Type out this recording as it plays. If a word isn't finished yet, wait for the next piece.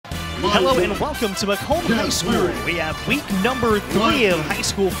Hello and welcome to McComb High School. We have week number 3 of high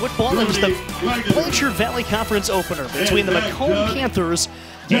school football. It was the Blanchard Valley Conference opener between the McComb Panthers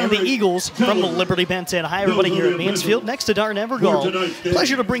and the Eagles from the Liberty-Benton. Hi everybody here at Mansfield, next to Dar Evergall.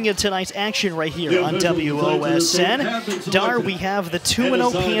 Pleasure to bring you tonight's action right here on WOSN. Dar, we have the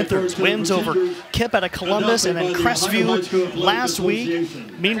 2-0 Panthers, wins over Kip out of Columbus and then Crestview last week.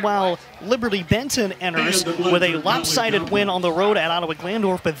 Meanwhile, Liberty-Benton enters with a lopsided win on the road at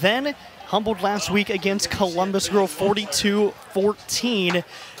Ottawa-Glandorf, but then humbled last week against Columbus Grove 42-14.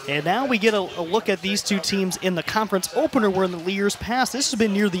 And now we get a look at these two teams in the conference opener, where in the years past, this has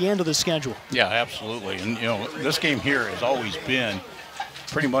been near the end of the schedule. Yeah, absolutely. And, you know, this game here has always been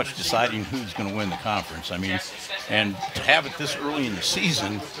pretty much deciding who's going to win the conference. I mean, and to have it this early in the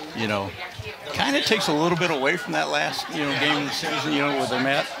season, you know, kind of takes a little bit away from that last, you know, game of the season, you know, where they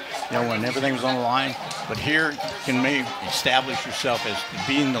met, you know, when everything was on the line. But here you can maybe establish yourself as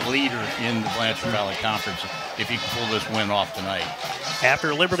being the leader in the Blanchard Valley Conference if you can pull this win off tonight.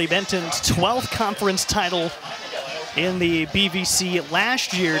 After Liberty-Benton's 12th conference title in the BVC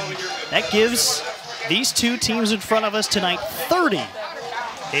last year, that gives these two teams in front of us tonight 30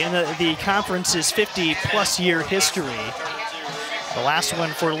 in the conference's 50-plus year history. The last one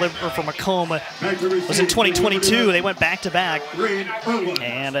for McComb was in 2022. They went back-to-back.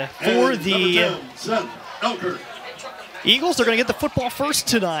 And for the Eagles, they're going to get the football first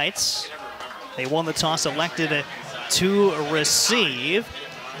tonight. They won the toss, elected to receive.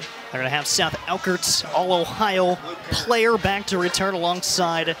 They're going to have South Elkert's All-Ohio player back to return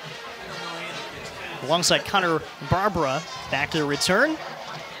alongside Connor Barbara back to return.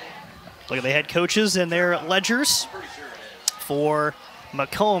 Look at the head coaches and their ledgers. For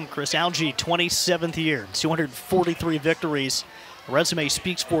McComb, Chris Algie, 27th year, 243 victories. The resume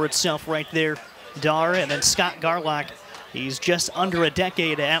speaks for itself right there, Dar. And then Scott Garlock, he's just under a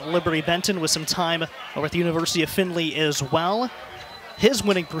decade at Liberty-Benton with some time over at the University of Findlay as well. His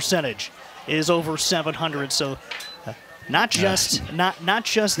winning percentage is over 700, so not just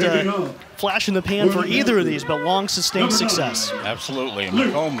flash in the pan for either of these, but long sustained success. Absolutely. And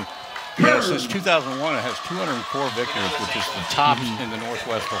McComb, you know, since 2001, it has 204 victories, which is the top in the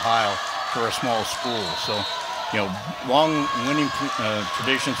Northwest Ohio for a small school. So, you know, long winning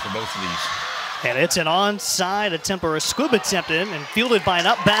traditions for both of these. And it's an onside attempt or a squib attempt and fielded by an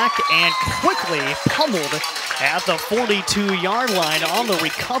up back and quickly pummeled at the 42-yard line. On the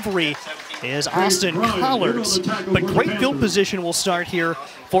recovery is Austin Collards. But great field position will start here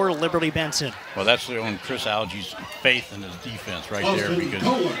for Liberty-Benton. Well, that's on Chris Algie's faith in his defense right there, because,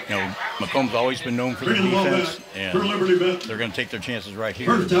 you know, McComb's always been known for their defense, and they're going to take their chances right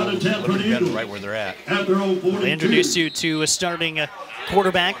here. Liberty-Benton right where they're at. They introduce you to a starting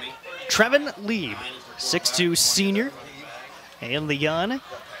quarterback, Trevin Lieb, 6'2" senior, in the gun,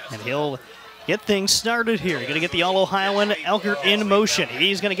 and he'll get things started here. Going to get the All-Ohioan Elkert in motion.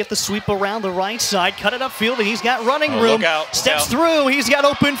 He's going to get the sweep around the right side, cut it upfield, and he's got running room. Steps through, he's got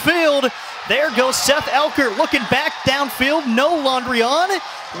open field. There goes Seth Elkert looking back downfield, no laundry on.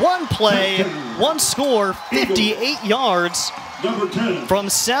 One play, one score, 58 yards from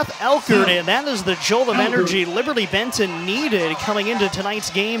Seth Elkert, and that is the jolt of energy Liberty-Benton needed coming into tonight's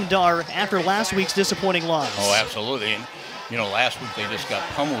game, Dar, after last week's disappointing loss. Oh, absolutely. And, you know, last week they just got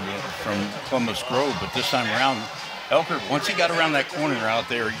pummeled from Columbus Grove, but this time around, Elkert, once he got around that corner out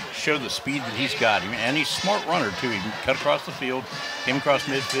there, he showed the speed that he's got. And he's a smart runner, too. He cut across the field, came across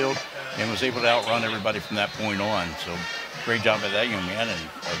midfield, and was able to outrun everybody from that point on. So great job by that young man, and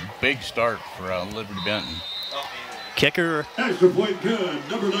a big start for Liberty-Benton. Kicker, extra point good,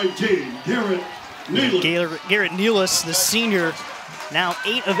 number 19, Garrett Nealis. Garrett Nealis, the senior, now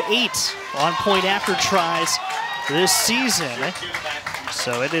 8 of 8 on point after tries this season.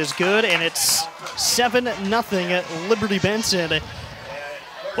 So it is good, and it's 7-0 Liberty-Benton.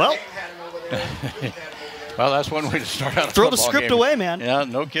 Well, well, that's one way to start out a throw the script game. Away, man. Yeah,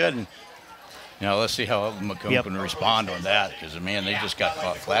 no kidding. Now let's see how McComb can respond on that, because, man, they just got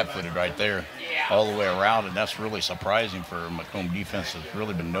caught flat-footed right there all the way around, and that's really surprising for McComb defense. That's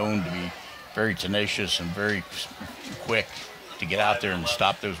really been known to be very tenacious and very quick to get out there and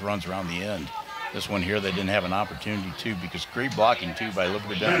stop those runs around the end. This one here, they didn't have an opportunity to, because great blocking, too, by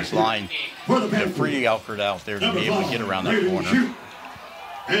Liberty-Benton's line to free Elkert out there to be able to get around that corner.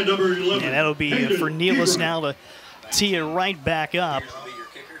 And that'll be for Nealis now to tee it right back up.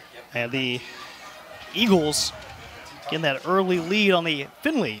 And the Eagles getting that early lead on the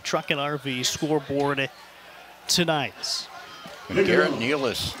Findlay Truck and RV scoreboard tonight. And Garrett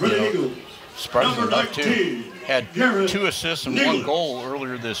Nealis, you know, surprisingly enough, too, had 2 assists and 1 goal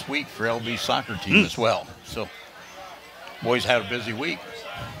earlier this week for LB soccer team as well. So, boys had a busy week.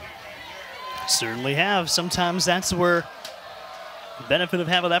 Certainly have. Sometimes that's where the benefit of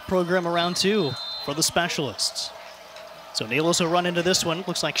having that program around too for the specialists. So Nealis will run into this one.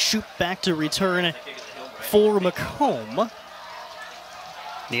 Looks like Shoop back to return for McComb.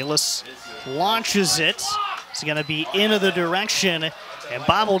 Nealis launches it. It's going to be into the direction and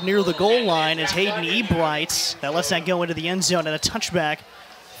bobbled near the goal line is Hayden Ebright. That lets that go into the end zone and a touchback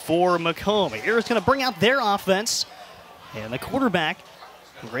for McComb. Here is going to bring out their offense. And the quarterback,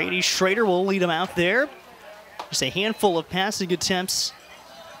 Grady Schrader, will lead them out there. Just a handful of passing attempts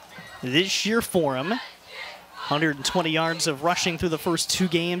this year for him. 120 yards of rushing through the first 2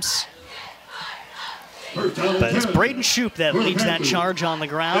 games. But it's Braden Shoop that leads that charge on the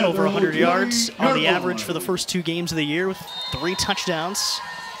ground, over 100 yards on the average for the first 2 games of the year with 3 touchdowns.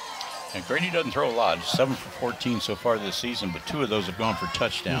 And Grady doesn't throw a lot, 7 for 14 so far this season, but 2 of those have gone for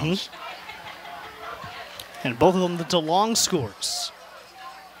touchdowns. And both of them to long scores.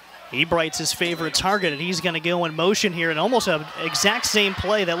 Ebright's his favorite target, and he's going to go in motion here, and almost an exact same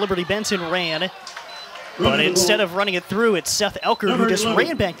play that Liberty-Benton ran. But instead of running it through, it's Seth Elkert who just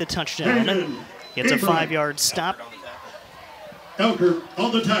ran back the touchdown. Gets a 5-yard stop. Elkert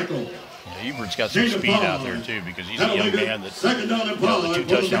on the tackle. Yeah, Ebert's got some speed out there too, because he's a young man that, the 2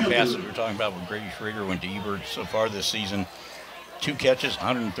 touchdown passes we were talking about with Grady Schrader went to Ebert so far this season. 2 catches,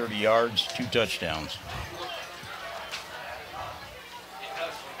 130 yards, 2 touchdowns.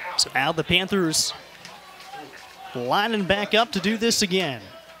 So now the Panthers lining back up to do this again.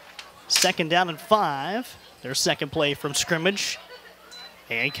 2nd down and 5. Their second play from scrimmage.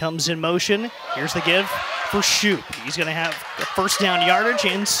 And he comes in motion. Here's the give for Shoop. He's going to have a 1st down yardage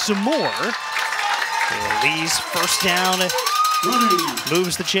and some more. Lee's 1st down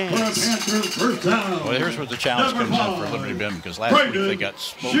moves the chains. Well, here's where the challenge comes in for Liberty-Benton, because last week they got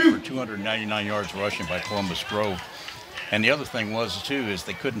smoked for 299 yards rushing by Columbus Grove. And the other thing was, too, is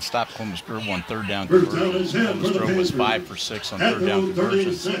they couldn't stop Columbus Grove on 3rd down conversions. Columbus Grove was 5 for 6 on 3rd down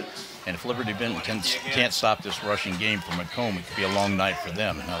conversions. And if Liberty-Benton can't stop this rushing game for McComb, it could be a long night for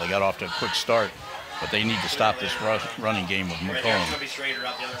them. Now, they got off to a quick start, but they need to stop this running game with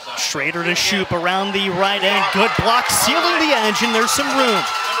McComb. Schrader to Shoop around the right end. Good block, sealing the edge, and there's some room.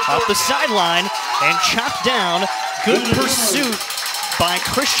 Off the sideline and chopped down. Good pursuit by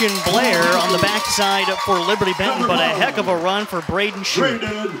Christian Blair on the backside for Liberty-Benton, but a heck of a run for Braden Shoop.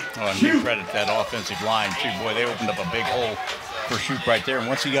 Oh, and you credit that offensive line, too. Boy, they opened up a big hole for Shoop right there. And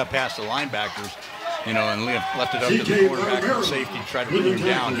once he got past the linebackers, and left it up to the quarterback and the safety, tried to bring him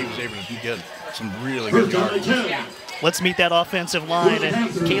down, he was able to get some really good yards. Let's meet that offensive line.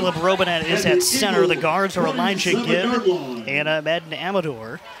 Caleb Robinette is at center. The guards are Elijah Gibb and Madden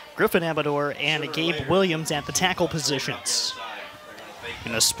Amador, Griffin Amador, and Gabe Williams at the tackle positions.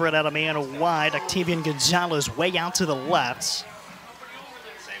 Going to spread out a man wide. Octavian Gonzalez way out to the left.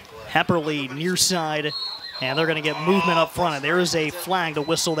 Hepperly near side. And they're going to get movement up front. And there is a flag to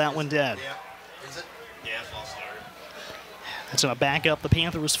whistle that one dead. That's going to back up the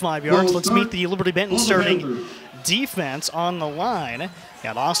Panthers 5 yards. Let's meet the Liberty-Benton starting defense on the line.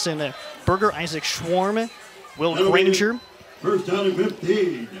 Got Austin Berger, Isaac Schwarm, Will Granger. 1st down and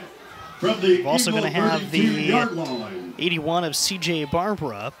 15. We're also going to have the 81 of C.J.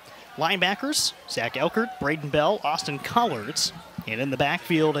 Barbara. Linebackers, Zach Elkert, Braden Bell, Austin Collards. And in the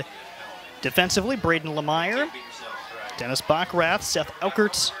backfield, defensively, Braden Lemire, Dennis Bachrath, Seth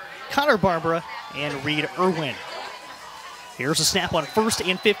Elkert, Connor Barbara, and Reed Irwin. Here's a snap on 1st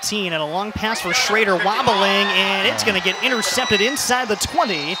and 15, and a long pass for Schrader, wobbling, and it's going to get intercepted inside the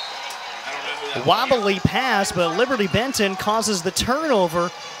 20. Wobbly pass, but Liberty-Benton causes the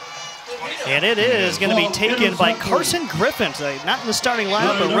turnover. And it is going to be taken by Carson Griffin. Not in the starting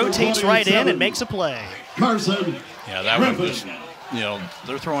lineup, but rotates right in and makes a play. Carson. Yeah, that one was,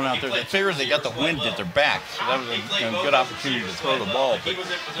 they're throwing out there. They figured they got the wind at their back, so that was a good opportunity to throw the ball. But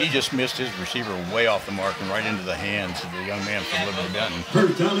he just missed his receiver way off the mark and right into the hands of the young man from Liberty-Benton.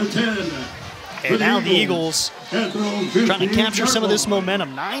 1st down and 10. And now the Eagles trying to capture some of this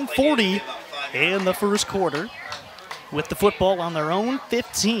momentum. 9:40 in the first quarter with the football on their own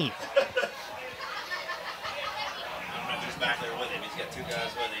 15.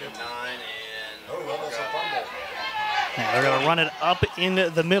 Now they're going to run it up in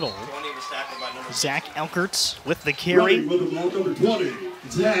the middle. Zach Elkert with the carry. And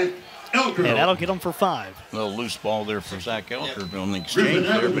that'll get him for 5. A little loose ball there for Zach Elkert on the exchange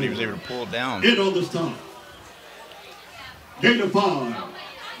there, but he was able to pull it down. In on the stop. Gain of 5.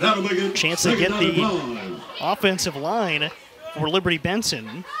 That'll make it chance to get the offensive line for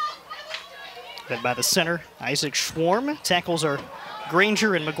Liberty-Benton. Led by the center, Isaac Schwarm. Tackles are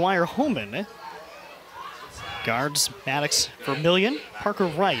Granger and McGuire Holman. Guards, Maddox, Vermillion, Parker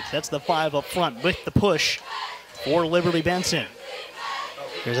Wright. That's the 5 up front with the push for Liberty-Benton.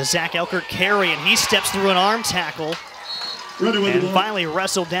 There's a Zach Elkert carry, and he steps through an arm tackle. And finally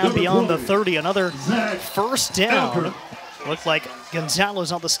wrestled down beyond the 30. Another first down. Looked like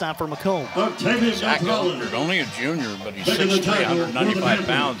Gonzalez on the stop for McComb. Zach Elkert, only a junior, but he's 6'3", 195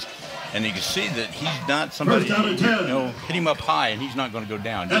 pounds. And you can see that he's not somebody, hit him up high and he's not going to go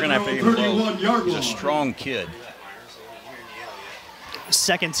down. You're going to have to hit him low. He's a strong kid.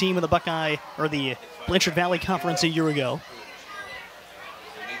 Second team of the Buckeye, or the Blanchard Valley Conference a year ago.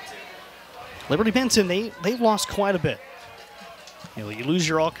 Liberty-Benton, they've lost quite a bit. You lose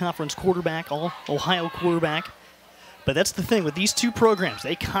your all-conference quarterback, all-Ohio quarterback. But that's the thing with these two programs.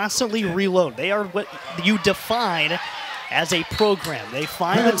 They constantly reload. They are what you define as a program. They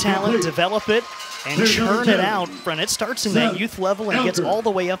find the talent, develop it, and churn it out. And it starts in that youth level and gets all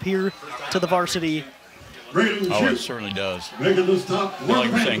the way up here to the varsity. Oh, it certainly does. Like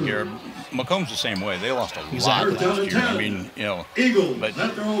we're saying here, McComb's the same way. They lost a lot last year. I mean, but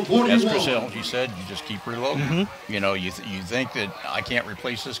as Chris Elgie said, you just keep reloading. You think that I can't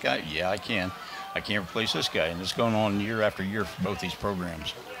replace this guy? Yeah, I can. I can't replace this guy. And it's going on year after year for both these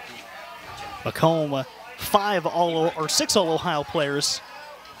programs. McComb, 6 All-Ohio players,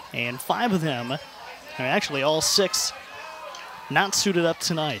 and 5 of them, actually all 6, not suited up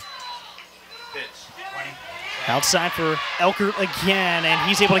tonight. Outside for Elkert again, and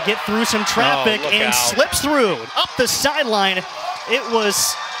he's able to get through some traffic and slips through. Up the sideline, it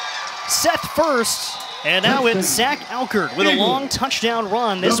was Seth first, and now it's Zach Elkert with a long touchdown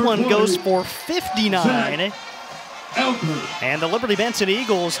run. This one goes for 59. And the Liberty-Benton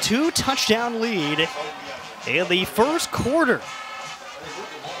Eagles 2-touchdown lead in the first quarter.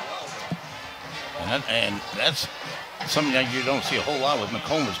 And that's something that you don't see a whole lot with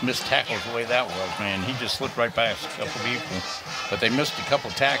McComb, is missed tackles the way that was, man. He just slipped right past a couple of people. But they missed a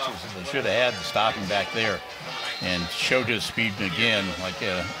couple of tackles that they should have had to stop him back there, and showed his speed again, like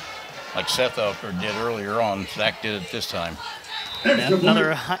Seth Elkert did earlier on. Zach did it this time.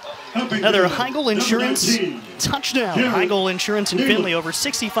 Another Heigl Insurance touchdown. Heigl Insurance in Findlay, over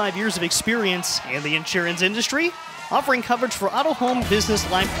 65 years of experience in the insurance industry, offering coverage for auto, home, business,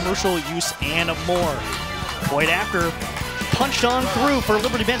 life, commercial use, and more. Point after, punched on through for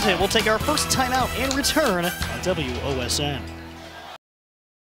Liberty-Benton. We'll take our first timeout and return on WOSN.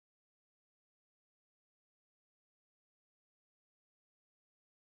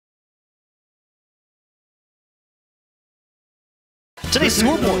 Today's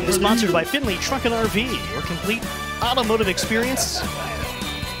scoreboard was sponsored by Findlay Truck and RV, your complete automotive experience,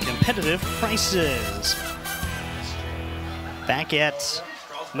 competitive prices. Back at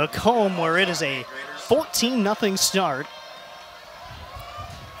McComb, where it is a 14-0 start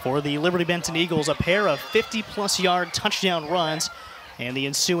for the Liberty-Benton Eagles. A pair of 50-plus yard touchdown runs, and the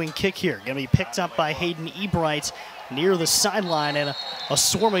ensuing kick here going to be picked up by Hayden Ebright near the sideline, and a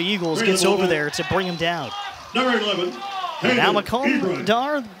swarm of Eagles gets over there to bring him down. Number 11. And now McComb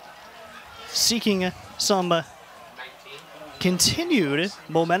Dar seeking some continued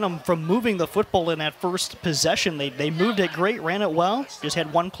momentum from moving the football in that first possession. They moved it great, ran it well, just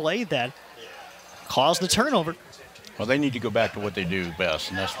had one play that caused the turnover. Well, they need to go back to what they do best,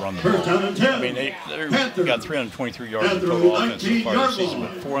 and that's run the ball. I mean, they've got 323 yards of total offense so far this season,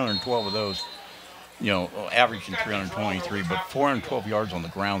 but 412 of those, averaging 323, but 412 yards on the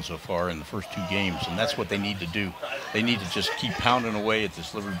ground so far in the first 2 games, and that's what they need to do. They need to just keep pounding away at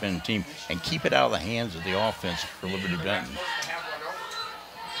this Liberty-Benton team and keep it out of the hands of the offense for Liberty-Benton.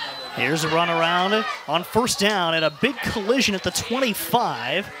 Here's a run around on first down, and a big collision at the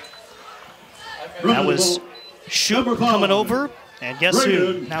 25. That was Shoup coming over, and guess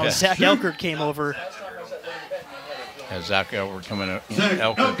who? Now Zach Elkert came over. Zach Elkert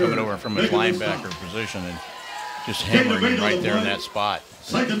coming over from his linebacker position and just hammering him right there in that spot.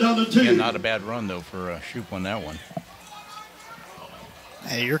 Again, not a bad run, though, for Shoup on that one.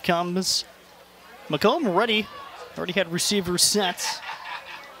 Hey, here comes McComb ready. Already had receivers set.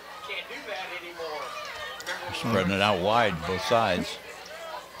 Spreading it out wide, both sides.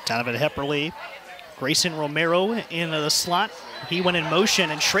 Donovan Hepperly, Grayson Romero in the slot. He went in motion,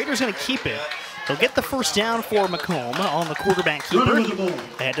 and Schrader's going to keep it. They'll get the first down for McComb on the quarterback keeper.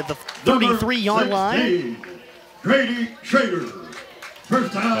 Ahead to the 33-yard line. Grady Schrader.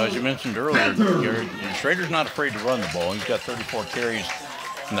 First down. As you mentioned earlier, Schrader's not afraid to run the ball. He's got 34 carries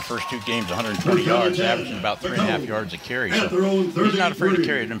in the first 2 games, 120 yards, averaging about 3.5 yards a carry. So he's not afraid to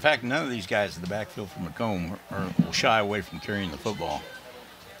carry it. In fact, none of these guys in the backfield for McComb will shy away from carrying the football.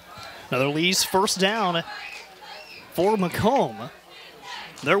 Another Lee's first down for McComb.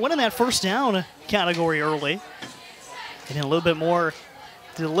 They're winning that first down category early. And a little bit more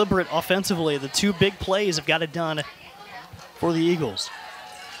deliberate offensively. The two big plays have got it done for the Eagles.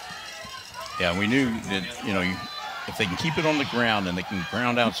 Yeah, we knew that, you know, if they can keep it on the ground and they can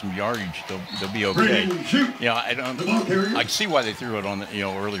ground out some yardage, they'll be okay. Yeah, I see why they threw it on,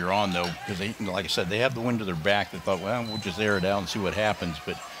 earlier on though, because they, like I said, they have the wind to their back. They thought, well, we'll just air it out and see what happens.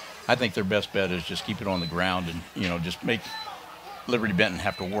 But I think their best bet is just keep it on the ground and, just make Liberty-Benton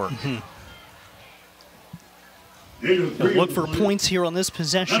have to work. They'll look for points here on this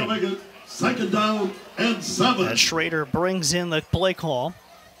possession. Second down and 7. As Schrader brings in the play call.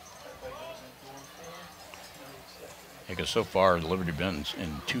 Because so far, Liberty-Benton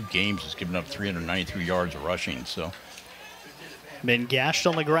in 2 games has given up 393 yards of rushing. So, been gashed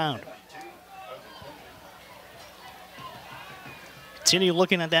on the ground. Continue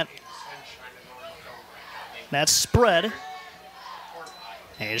looking at that spread.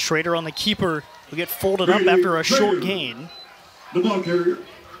 And Schrader on the keeper will get folded up after a short gain. The ball carrier.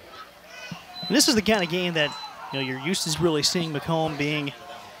 And this is the kind of game that you're used to really seeing McComb being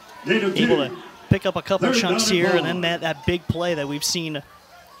able to pick up a couple chunks here, and then that big play that we've seen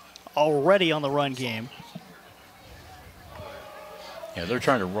already on the run game. Yeah, they're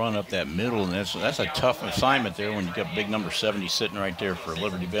trying to run up that middle, and that's a tough assignment there when you got big number 70 sitting right there for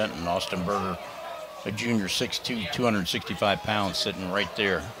Liberty-Benton. Austin Berger, a junior, 6'2", 265 pounds, sitting right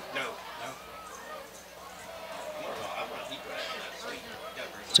there.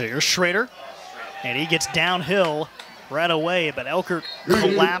 So here's Schrader, and he gets downhill right away, but Elkert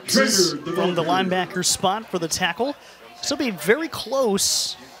collapses from the linebacker's spot for the tackle. Still being very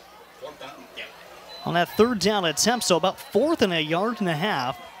close on that third down attempt, so about 4th and a yard and a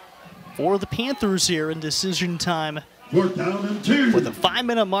half for the Panthers here in decision time. 4th down and 2. With the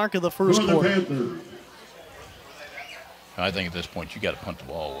 5-minute mark of the first quarter. I think at this point you got to punt the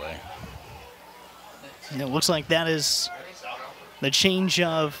ball away. And it looks like that is the change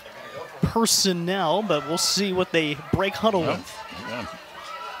of personnel, but we'll see what they break huddle with. Yeah.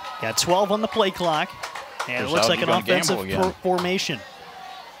 Got 12 on the play clock, and it looks like an offensive formation.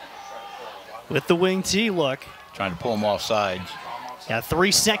 With the wing T look. Trying to pull them off sides. Got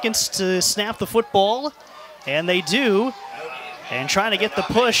 3 seconds to snap the football, and they do. And trying to get the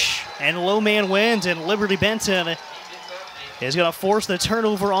push, and low man wins, and Liberty-Benton is going to force the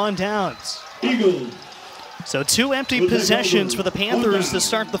turnover on downs. Eagles. So 2 empty possessions for the Panthers to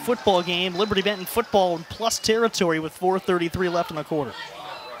start the football game. Liberty-Benton football in plus territory with 4:33 left in the quarter.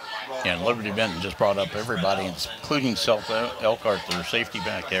 Yeah, and Liberty-Benton just brought up everybody, including Seth Elkart, their safety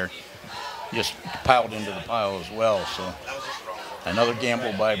back there, just piled into the pile as well. So another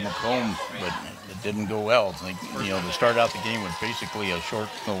gamble by McComb, but it didn't go well. They started out the game with basically a short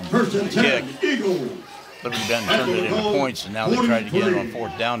kick. Liberty-Benton turned it into points, and now they tried to get it on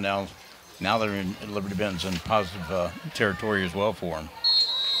 4th down now. Now they're in Liberty-Benton's in positive territory as well for them.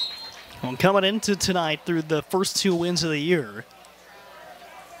 Well, coming into tonight through the first 2 wins of the year,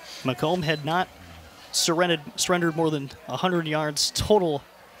 McComb had not surrendered more than 100 yards total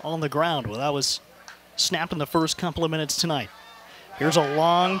on the ground. Well, that was snapped in the first couple of minutes tonight. Here's a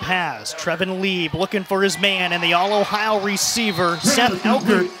long pass. Trevin Lieb looking for his man, and the All-Ohio receiver, Seth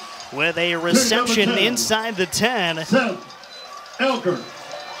Elkert, with a reception inside the 10. Seth Elkert.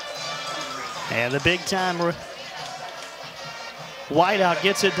 And the big-time wideout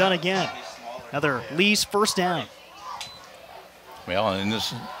gets it done again. Another Lee's first down. Well, and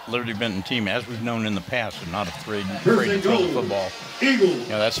this Liberty-Benton team, as we've known in the past, are not afraid to throw the football.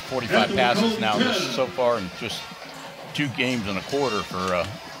 That's 45 passes now so far in just 2 games and a quarter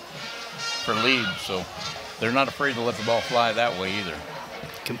for Leeds. So they're not afraid to let the ball fly that way either.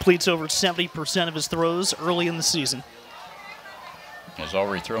 Completes over 70% of his throws early in the season. Has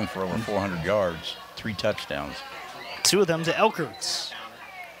already thrown for over 400 yards, 3 touchdowns. 2 of them to Elkerts.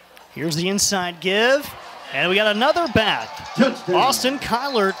 Here's the inside give, and we got another back. Austin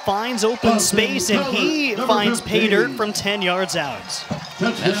Collard finds open space, and he finds pay dirt from 10 yards out.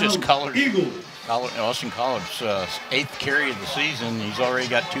 That's just Collard. Austin Collard's 8th carry of the season. He's already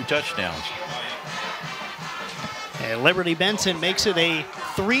got 2 touchdowns. And Liberty-Benton makes it a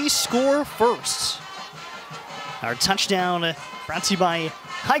 3-score first. Our touchdown brought to you by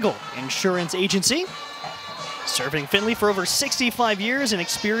Heigl Insurance Agency. Serving Findlay for over 65 years in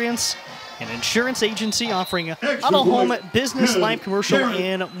experience, an insurance agency offering auto, home, business, life, commercial,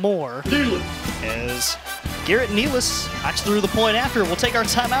 and more. As Garrett Nealis acts through the point after, we'll take our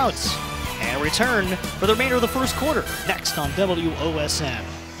timeouts and return for the remainder of the first quarter next on WOSN.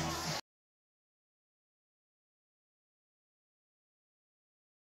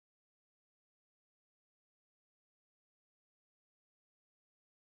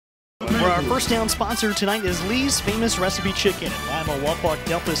 For our first down sponsor tonight is Lee's Famous Recipe Chicken in Lima, Wapak,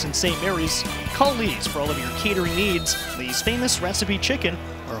 Delphus, and St. Mary's. Call Lee's for all of your catering needs. Lee's Famous Recipe Chicken,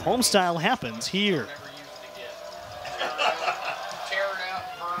 where home style happens here.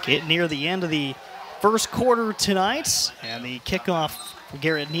 Get near the end of the first quarter tonight, and the kickoff for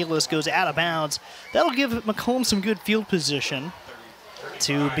Garrett Nealis goes out of bounds. That'll give McComb some good field position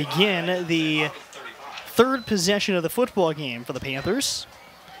to begin the third possession of the football game for the Panthers.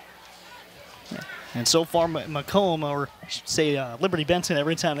 And so far, McComb, or say Liberty-Benton,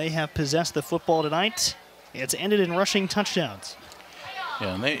 every time they have possessed the football tonight, it's ended in rushing touchdowns.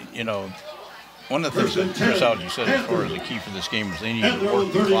 Yeah, and they, you know, one of the things that Chris Algie said as far as the key for this game is they need to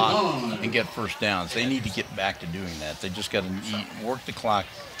work the clock and get first downs. They need to get back to doing that. They just got to work the clock,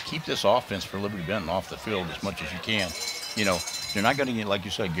 keep this offense for Liberty-Benton off the field as much as you can. You know, you're not going to get, like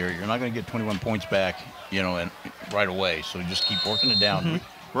you said, Gary, you're not going to get 21 points back, you know, and right away. So just keep working it down.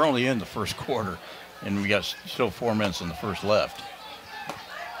 We're only in the first quarter, and we got still 4 minutes in the first left.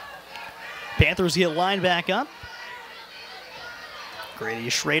 Panthers get lined back up. Grady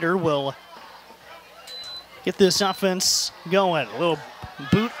Schrader will get this offense going. A little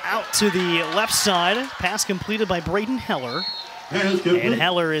boot out to the left side. Pass completed by Braden Heller. And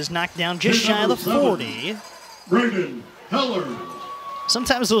Heller is knocked down just shy of the 40. Braden Heller.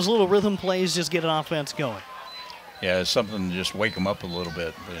 Sometimes those little rhythm plays just get an offense going. Yeah, it's something to just wake them up a little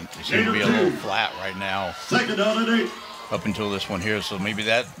bit. They seem to be a little flat right now. Second down and 8. Up until this one here, so maybe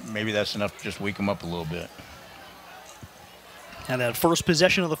that's enough to just wake them up a little bit. And that first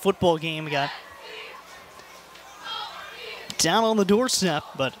possession of the football game got down on the doorstep,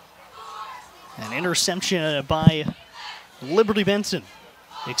 but an interception by Liberty-Benton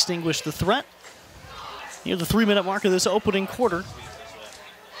extinguished the threat. Near the 3-minute mark of this opening quarter.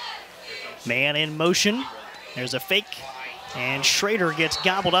 Man in motion. There's a fake, and Schrader gets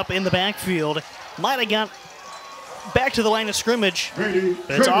gobbled up in the backfield. Might have got back to the line of scrimmage, but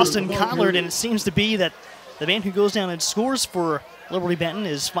it's Austin Collard, and it seems to be that the man who goes down and scores for Liberty-Benton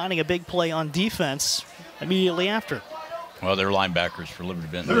is finding a big play on defense immediately after. Well, their linebackers for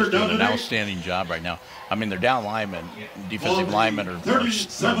Liberty-Benton are doing an outstanding job right now. I mean, their down linemen, defensive linemen are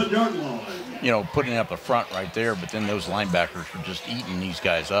you know, putting up a front right there, but then those linebackers are just eating these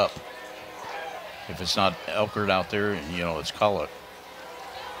guys up. If it's not Elkert out there, you know, it's Collard.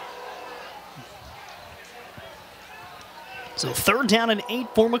 So 3rd down and 8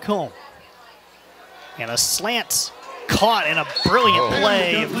 for McComb. And a slant caught in a brilliant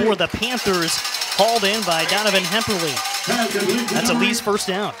play for the Panthers, hauled in by Donovan Hemperly. That's at least first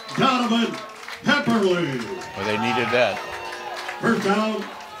down. Donovan Hemperly. Well, they needed that. First down,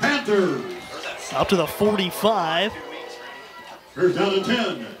 Panthers. Up to the 45. First down and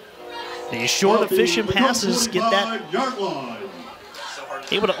 10. These short, efficient passes get that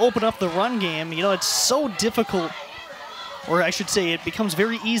able to open up the run game. You know, it's so difficult, or I should say it becomes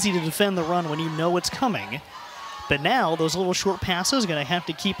very easy to defend the run when you know it's coming. But now those little short passes are going to have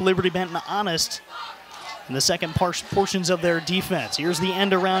to keep Liberty-Benton honest in the second portions of their defense. Here's the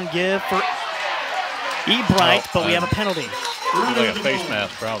end around give for Ebright, but we have a penalty. Like a face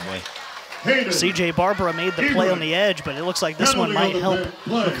mask, probably. C.J. Barbara made the play on the edge, but it looks like this one might help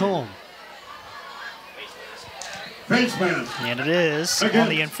McComb. And it is on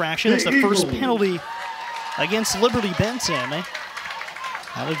the infraction. It's the first penalty against Liberty-Benton.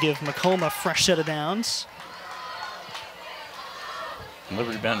 That'll give McComb a fresh set of downs.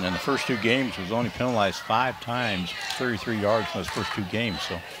 Liberty-Benton in the first 2 games was only penalized 5 times, 33 yards in those first 2 games.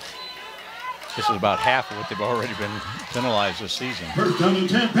 So this is about half of what they've already been penalized this season. First down and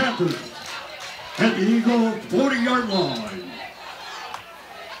 10 Panthers at the Eagle 40-yard line.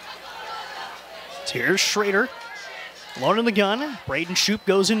 So here's Schrader. Loading the gun. Braden Shoup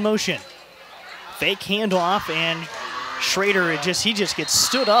goes in motion. Fake handoff, and Schrader, he just gets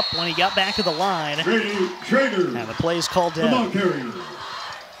stood up when he got back to the line. Schrader. And the play is called dead. No game.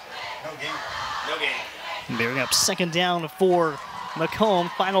 Bearing up 2nd down for McComb.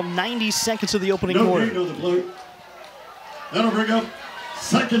 Final 90 seconds of the opening quarter. No the play. That'll bring up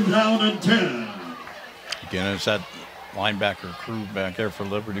 2nd down and 10. Again, it's that linebacker crew back there for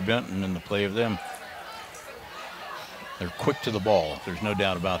Liberty-Benton in the play of them. They're quick to the ball. There's no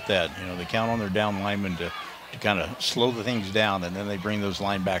doubt about that. You know, they count on their down linemen to kind of slow the things down, and then they bring those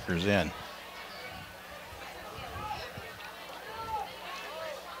linebackers in.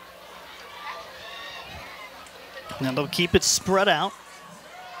 Now they'll keep it spread out.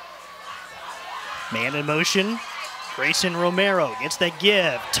 Man in motion. Grayson Romero gets the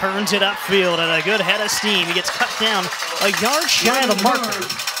give, turns it upfield, and a good head of steam. He gets cut down a yard shy of the marker.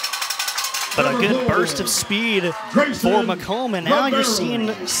 But a good burst of speed for McComb, and now you're seeing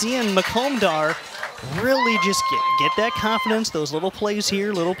McComb Dar really just get that confidence, those little plays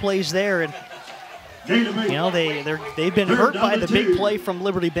here, little plays there, and you know, they've been hurt by the big play from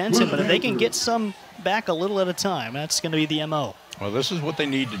Liberty-Benton, but if they can get some back a little at a time, that's going to be the MO. Well, this is what they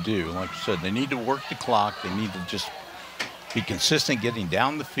need to do. Like I said, they need to work the clock. They need to just be consistent, getting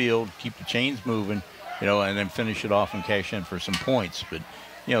down the field, keep the chains moving, you know, and then finish it off and cash in for some points. But,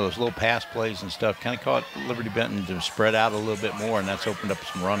 you know, those little pass plays and stuff kind of caught Liberty-Benton to spread out a little bit more, and that's opened up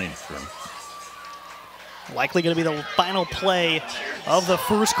some running for them. Likely going to be the final play of the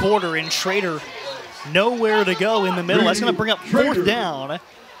first quarter, and Schrader nowhere to go in the middle. That's going to bring up fourth down,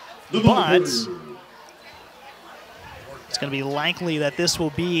 but it's going to be likely that this will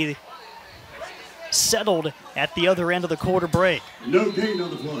be settled at the other end of the quarter break. No gain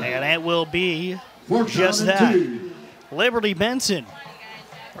on the play. And it will be just that. Liberty-Benton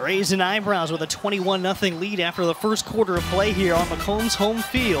raising eyebrows with a 21-0 lead after the first quarter of play here on McComb's home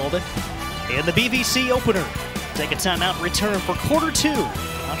field in the BVC opener. Take a timeout and return for quarter two.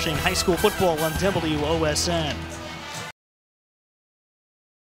 Watching high school football on WOSN.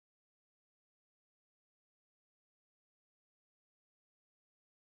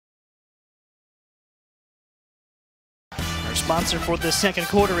 Our sponsor for the second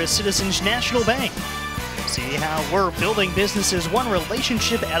quarter is Citizens National Bank. See how we're building businesses one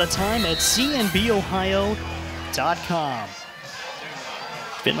relationship at a time at cnbohio.com.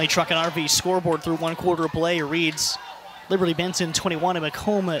 Finley Truck and RV scoreboard through one quarter of play reads Liberty-Benton 21 and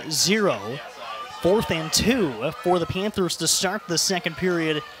McComb 0. 4th and 2 for the Panthers to start the second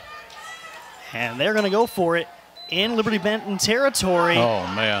period. And they're going to go for it in Liberty-Benton territory. Oh,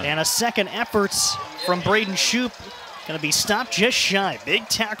 man. And a second effort from Braden Shoup. Going to be stopped just shy. Big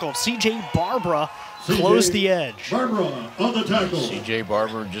tackle. C.J. Barbara closed the edge. Barbara on the tackle. C.J.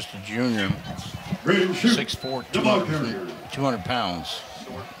 Barbara, just a junior. 6'4", 200 pounds.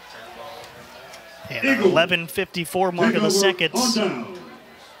 And 11:54 mark of the second.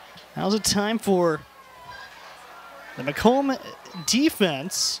 Now's it time for the McComb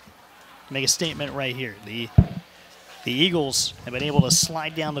defense to make a statement right here. The Eagles have been able to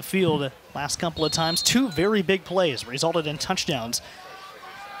slide down the field last couple of times. Two very big plays resulted in touchdowns,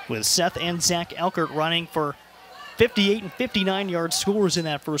 with Seth and Zach Elkert running for 58 and 59-yard scores in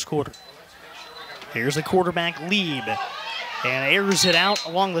that first quarter. Here's the quarterback lead, and airs it out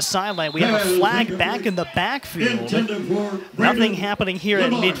along the sideline. We have a flag back in the backfield. Nothing happening here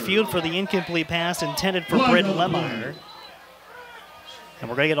at midfield for the incomplete pass intended for Britton Lemmeyer. And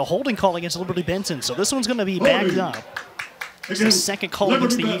we're going to get a holding call against Liberty-Benton, so this one's going to be backed up. It's the second call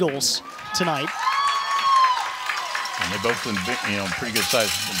against the Eagles tonight. And they both been, you know, pretty good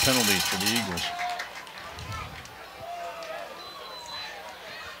sized penalties for the Eagles.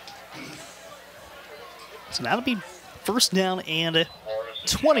 So that'll be first down and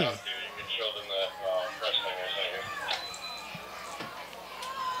 20.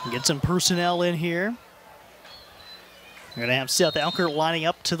 Get some personnel in here. We're going to have Seth Elkert lining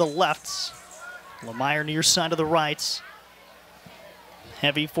up to the left. Lemmeyer near side to the right.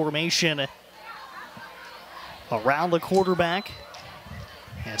 Heavy formation around the quarterback.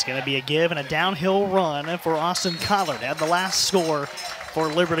 And it's going to be a give and a downhill run for Austin Collard. Had the last score for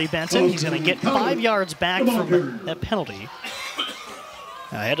Liberty-Benton. He's going to get 5 yards back from that penalty.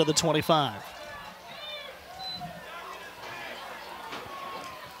 Ahead of the 25.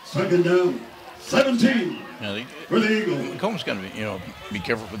 Second down, 17. For the Eagles. McComb's going to be, you know, be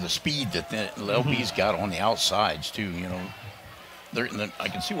careful with the speed that the LB's got on the outsides too. You know, I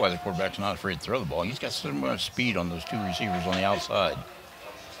can see why the quarterback's not afraid to throw the ball. He's got so much speed on those two receivers on the outside.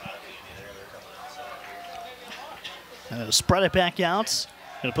 Spread it back out.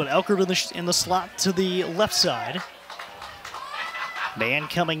 Going to put Elkert in the slot to the left side. Man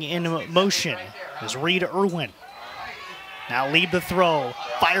coming in motion is Reed Irwin. Now lead the throw.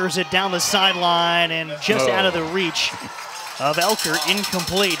 Fires it down the sideline and just out of the reach of Elkert.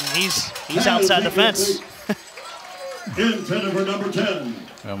 Incomplete, and he's outside the fence. Intended for number 10.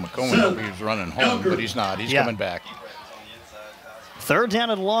 Well, McComb, he was running home, but he's not. He's coming back. Third down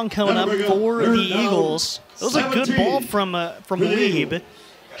and long coming up for the Eagles. It was a good ball from Lieb.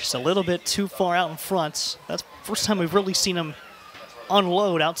 Just a little bit too far out in front. That's the first time we've really seen him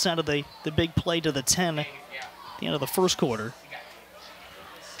unload outside of the big play to the 10 at the end of the first quarter.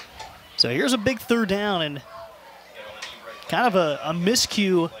 So here's a big third down and kind of a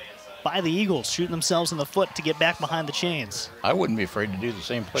miscue by the Eagles, shooting themselves in the foot to get back behind the chains. I wouldn't be afraid to do the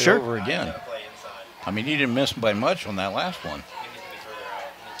same play over again. I mean, he didn't miss by much on that last one.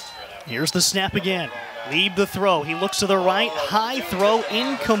 Here's the snap again. Lead the throw. He looks to the right. High throw,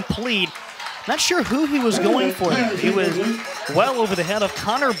 incomplete. Not sure who he was going for there. He was well over the head of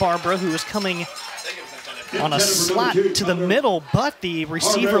Connor Barbara, who was coming on a slot to the middle, but the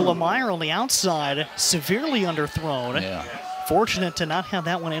receiver Lemire on the outside severely underthrown. Yeah. Fortunate to not have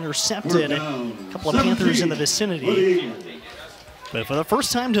that one intercepted. A couple of Panthers in the vicinity. But for the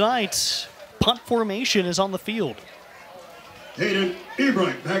first time tonight, punt formation is on the field. Hayden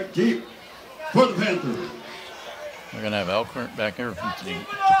Ebright back deep for the Panthers. We're going to have Elkhart back here to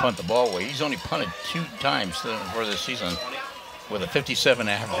punt the ball away. He's only punted 2 times for this season with a 57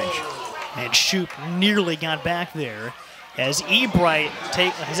 average. And Shoup nearly got back there as Ebright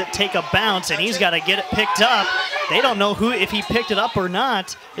take a bounce, and he's got to get it picked up. They don't know if he picked it up or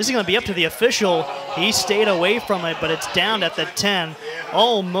not. This is going to be up to the official. He stayed away from it, but it's down at the 10.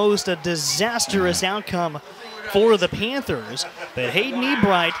 Almost a disastrous outcome for the Panthers. But Hayden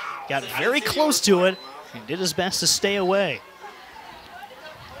Ebright got very close to it and did his best to stay away.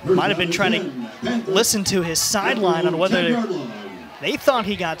 Might have been trying to listen to his sideline on whether they thought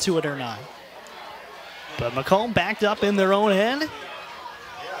he got to it or not. But McComb backed up in their own end.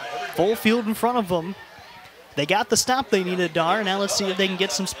 Full field in front of them. They got the stop they needed, Dar. Now let's see if they can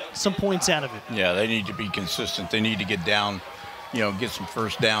get some points out of it. Yeah, they need to be consistent. They need to get down, get some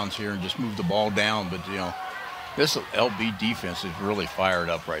first downs here and just move the ball down. But, this LB defense is really fired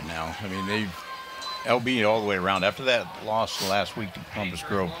up right now. I mean, they've LB all the way around. After that loss last week to Columbus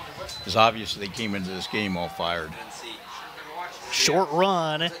Grove, it's obvious they came into this game all fired. Short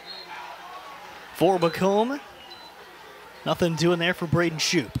run for McComb. Nothing doing there for Braden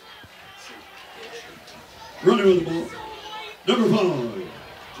Shoup. Running with the ball, number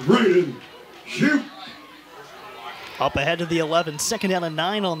 5, Braden Shoup. Up ahead to the 11, 2nd down and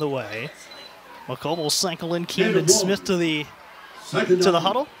 9 on the way. McComb will cycle in Camden Smith to the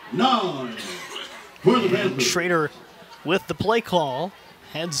huddle. 9 for the And Panthers. Schrader with the play call.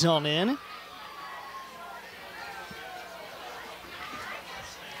 Heads on in.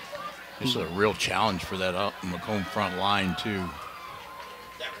 This is a real challenge for that McComb front line, too.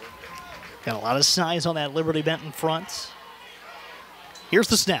 Got a lot of size on that Liberty-Benton front. Here's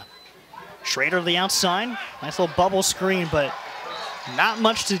the snap. Schrader to the outside. Nice little bubble screen, but not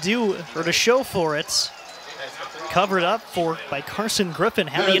much to do or to show for it. Covered up by Carson Griffin.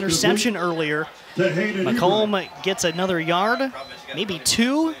 Had the interception earlier. McComb gets another yard, maybe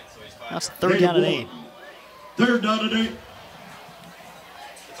 2. That's 3rd down and 8. 3rd down and 8.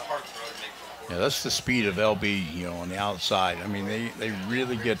 Yeah, that's the speed of LB, on the outside. I mean, they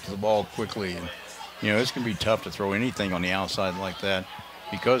really get to the ball quickly. And, it's going to be tough to throw anything on the outside like that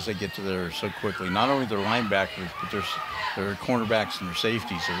because they get to there so quickly. Not only their linebackers, but their cornerbacks and their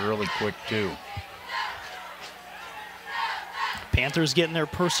safeties are really quick, too. Panthers getting their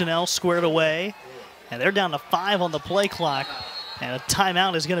personnel squared away, and they're down to 5 on the play clock, and a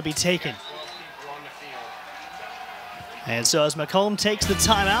timeout is going to be taken. And so as McComb takes the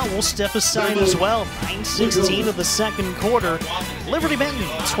timeout, we'll step aside as well. 9:16 of the 2nd quarter. Liberty-Benton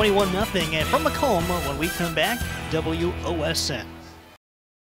 21-0. And from McComb, when we come back, WOSN.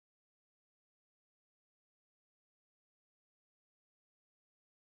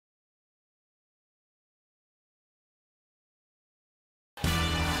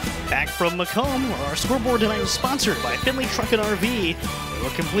 Back from McComb, our scoreboard tonight is sponsored by Finley Truck and RV,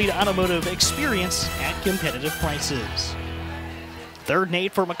 your complete automotive experience at competitive prices. 3rd and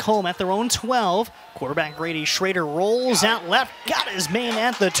 8 for McComb at their own 12. Quarterback Grady Schrader rolls out left, got his man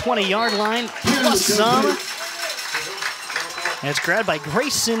at the 20-yard line, plus some. And it's grabbed by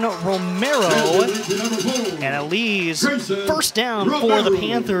Grayson Romero, and it leaves 1st down for the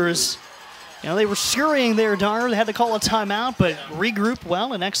Panthers. They were scurrying there, Dar. They had to call a timeout, but regrouped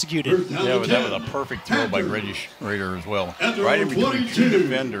well and executed. Yeah, but that was a perfect throw by Grady Schrader as well. Right in between 2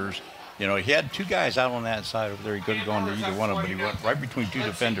 defenders. He had 2 guys out on that side over there. He could have gone to either one of them, but he went right between 2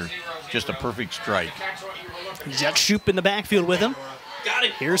 defenders. Just a perfect strike. He's got Shoup in the backfield with him.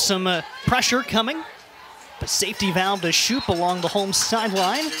 Here's some pressure coming. The safety valve to Shoup along the home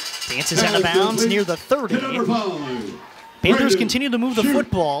sideline. Dances out of bounds near the 30. Panthers continue to move the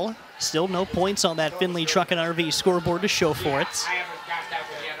football. Still no points on that Finley Truck and RV scoreboard to show for it.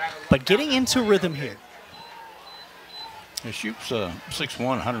 But getting into rhythm here. Yeah, Shoup's 6'1",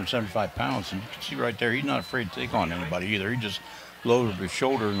 175 pounds, and you can see right there, he's not afraid to take on anybody either. He just loaded his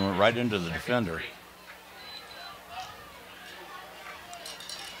shoulder and went right into the defender.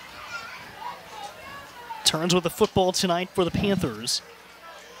 Turns with the football tonight for the Panthers.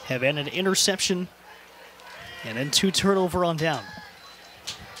 Have had an interception and then 2 turnover on down.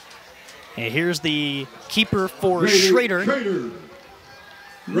 And here's the keeper for Schrader.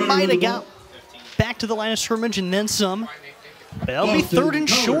 Might have got back to the line of scrimmage and then some. But that'll be 3rd and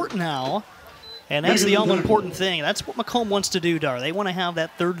short now. And that's the all-important thing. That's what McComb wants to do, Dar. They want to have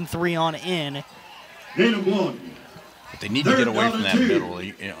that 3rd and 3 on in. Gain of 1. But they need to get away from that middle.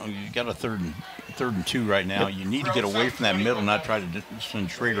 You got a third and 2 right now. You need to get away from that middle, not try to send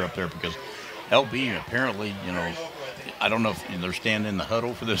Schrader up there, because LB apparently, I don't know if they're standing in the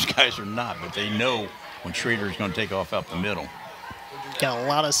huddle for those guys or not, but they know when Schrader is going to take off out the middle. Got a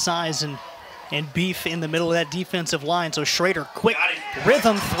lot of size and beef in the middle of that defensive line. So Schrader, quick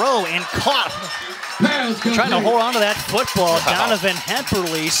rhythm throw and caught. Trying to hold on to that football. Wow. Donovan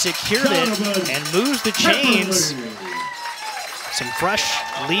Hepperly secured it and moves the chains. Some fresh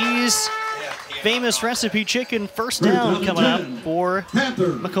Lee's famous recipe chicken first down coming up for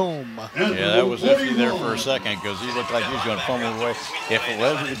McComb. Yeah, that was iffy there for a second because he looked like he was going to fumble away. If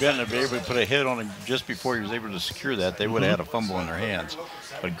Liberty-Benton had been able to put a hit on him just before he was able to secure that, they would have had a fumble in their hands.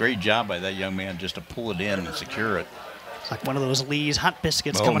 But great job by that young man just to pull it in and secure it. It's like one of those Lee's hot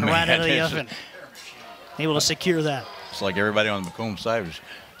biscuits coming right out of the oven. Able to secure that. It's like everybody on the McComb side was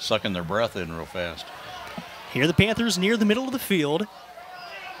sucking their breath in real fast. Here the Panthers near the middle of the field.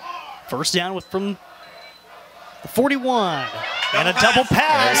 First down from the 41. And a double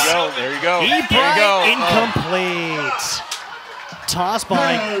pass. There you go. Ebright, incomplete. Tossed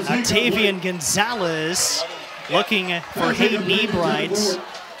by Octavian Gonzalez. Looking for Hayden Ebright.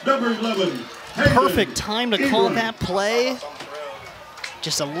 Number 11. Perfect time to call that play.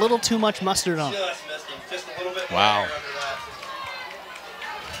 Just a little too much mustard on it. Wow.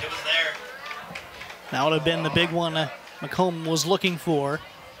 That would have been the big one McComb was looking for.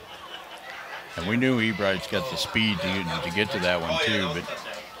 And we knew Ebright's got the speed to get to that one too, but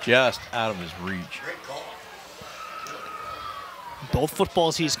just out of his reach. Both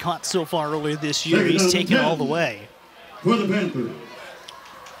footballs he's caught so far earlier this year, he's taken all the way. For the Panthers.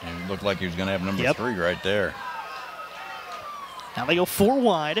 And it looked like he was going to have number 3 right there. Now they go 4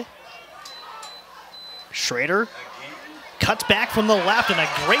 wide. Schrader cuts back from the left and a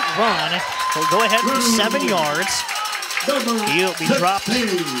great run. He'll go ahead for 7 yards. He'll be dropped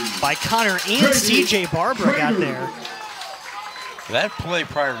by Connor and C.J. Barbara got there. That play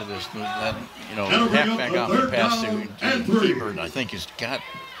prior to this, halfback off the pass to Hebert, I think has got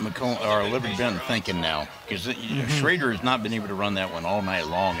McComb or Liberty-Benton thinking now, because Schrader has not been able to run that one all night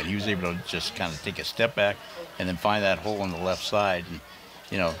long, and he was able to just kind of take a step back and then find that hole on the left side. And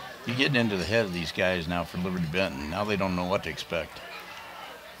you're getting into the head of these guys now for Liberty-Benton. Now they don't know what to expect.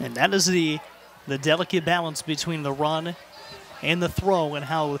 And that is the delicate balance between the run and the throw and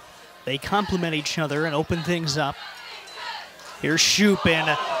how they complement each other and open things up. Here's Shoop,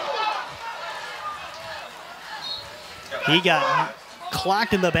 and he got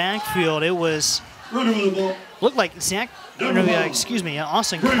clocked in the backfield. It was looked like Austin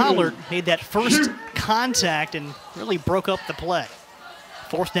Collard made that first contact and really broke up the play.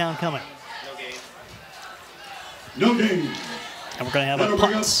 4th down coming. No gain. And we're going to have a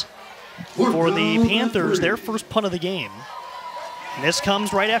punt for the Panthers, their first punt of the game. And this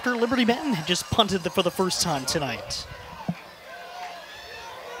comes right after Liberty-Benton had just punted for the first time tonight.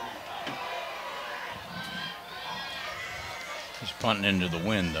 He's punting into the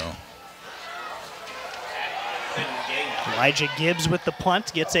wind, though. Elijah Gibbs with the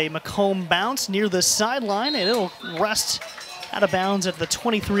punt gets a McComb bounce near the sideline, and it'll rest out of bounds at the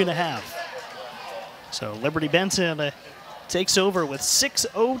 23.5. So Liberty-Benton takes over with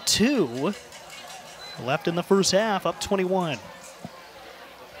 6:02 left in the first half, up 21.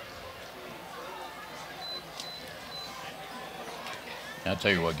 I'll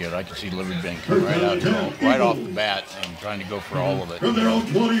tell you what, Garrett, I can see Liberty-Benton coming right out here, right off the bat and trying to go for all of it.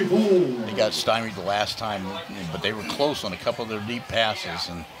 They got stymied the last time, but they were close on a couple of their deep passes,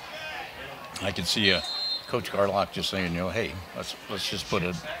 and I could see Coach Garlock just saying, hey, let's just put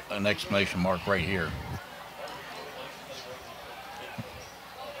an exclamation mark right here.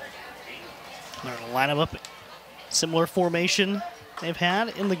 They're going to line them up, similar formation they've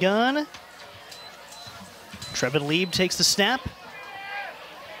had in the gun. Trevin Lieb takes the snap.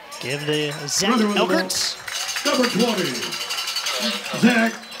 Give to Zach Elkert. Number 20,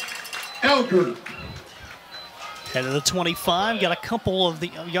 Zach Elkert. Head of the 25, got a couple of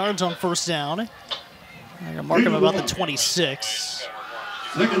the yards on first down. I'm going to mark him about the 26.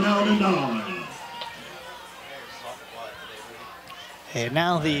 2nd down and 9. And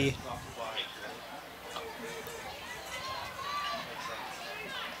now the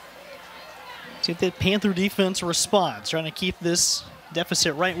see if the Panther defense responds, trying to keep this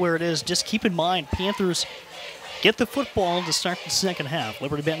deficit right where it is. Just keep in mind, Panthers get the football to start the second half.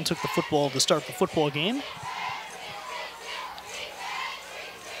 Liberty-Benton took the football to start the football game.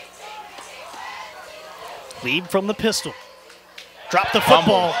 Lead from the pistol. Drop the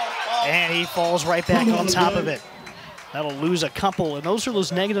football. And he falls right back on top of it. That'll lose a couple, and those are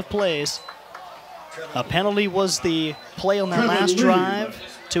those negative plays. A penalty was the play on that last drive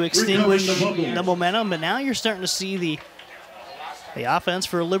to extinguish the momentum, but now you're starting to see the offense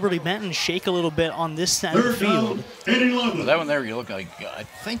for Liberty-Benton shake a little bit on this side of the field. Well, that one there, you look like, I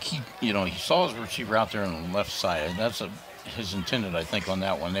think he saw his receiver out there on the left side. That's his intended, I think, on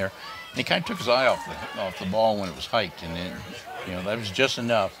that one there. And he kind of took his eye off the ball when it was hiked, and then, that was just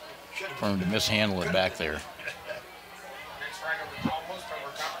enough for him to mishandle it back there.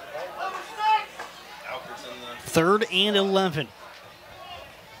 Third and 11.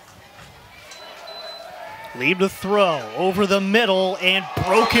 Lead to throw over the middle and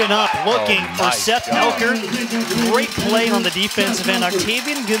broken up, looking for Seth Elker. Great play on the defensive end.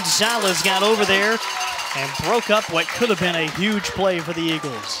 Octavian Gonzalez got over there and broke up what could have been a huge play for the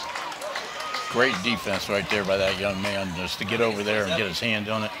Eagles. Great defense right there by that young man, just to get over there and get his hand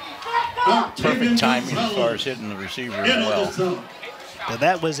on it. Perfect timing as far as hitting the receiver as well. But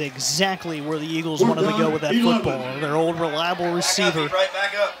that was exactly where the Eagles wanted to go with that football. Their old reliable receiver.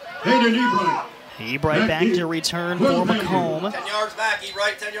 Ebright back to return for McComb. 10 yards back,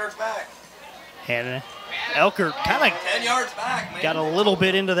 Ebright, 10 yards back. And Elker kind of 10 yards back, man. got a little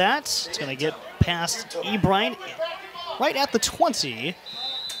bit into that. It's going to get past Ebright right at the 20.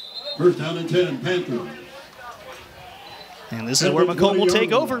 First down and 10, Panthers. And this is where McComb will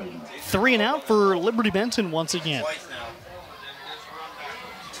take over. 3 and out for Liberty-Benton once again.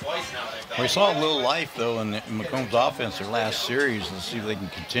 We saw a little life, though, in McComb's offense their last series. Let's see if they can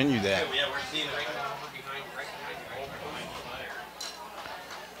continue that.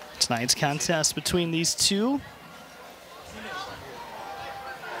 Tonight's contest between these two.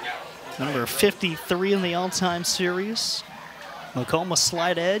 Number 53 in the all-time series. McComb a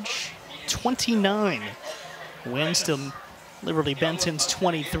slight edge, 29. Wins to Liberty-Benton's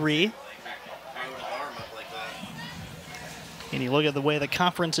 23. And you look at the way the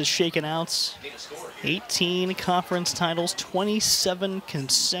conference is shaken out. 18 conference titles, 27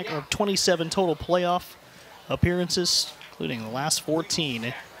 total playoff appearances, including the last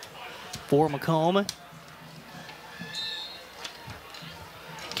 14 for McComb.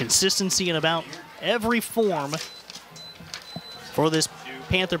 Consistency in about every form for this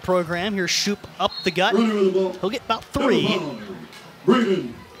Panther program. Here's Shoop up the gut. He'll get about 3.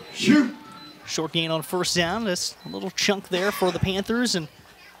 Braden, shoot. Short gain on first down. That's a little chunk there for the Panthers. And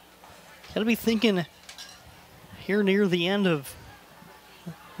got to be thinking here near the end of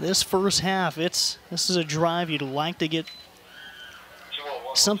this first half, this is a drive you'd like to get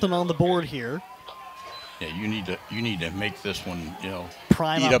something on the board here. Yeah, you need to make this one,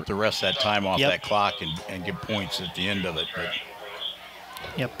 Prime eat up the rest of that time off Yep. that clock and get points at the end of it. But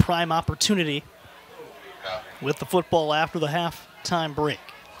Yeah, prime opportunity with the football after the halftime break.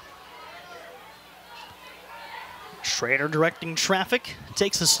 Schrader directing traffic,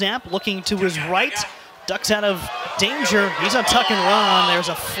 takes the snap, looking to his right, ducks out of danger. He's on tuck and run. There's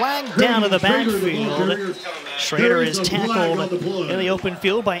a flag down in the backfield. Schrader is tackled in the open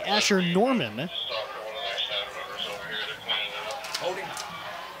field by Asher Norman.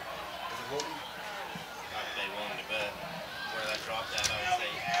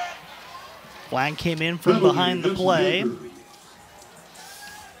 Flag came in from behind the play.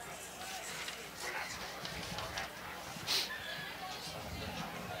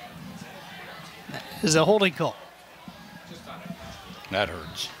 That is a holding call. that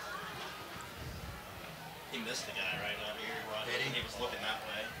hurts. He missed the guy right over here. He was looking that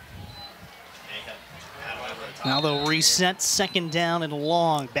way. And he had over the top. Now they'll reset, second down and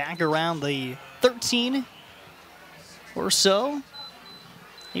long, back around the 13 or so,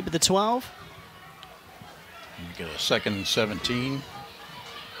 maybe the 12. You get a 2nd and 17.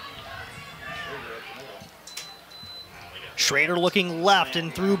 Schrader looking left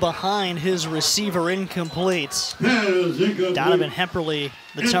and through behind his receiver, incomplete. Donovan Hemperly,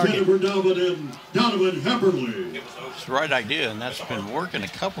 the target. For Donovan Hemperly. It's the right idea, and that's been working a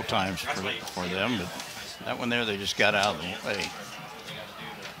couple times for them, but that one there, they just got out of the way.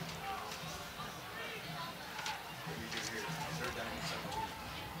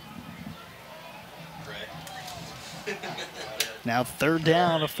 Now third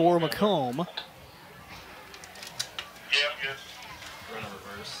down for McComb. Run a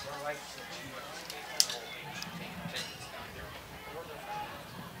reverse.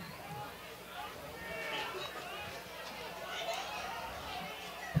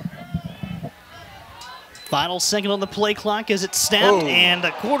 Final second on the play clock as it's snapped, and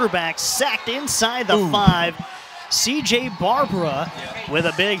the quarterback sacked inside the 5. C.J. Barbara with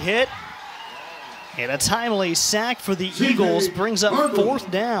a big hit. And a timely sack for the Eagles brings up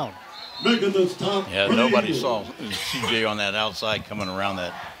fourth down. making the stop. Yeah, for the nobody Eagles. saw CJ on that outside coming around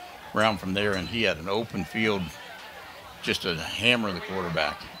from there, and he had an open field just to hammer the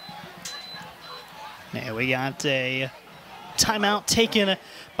quarterback. And we got a timeout taken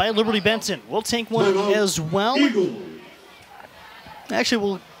by Liberty-Benton. We'll take one Timeout, as well. Eagles. Actually,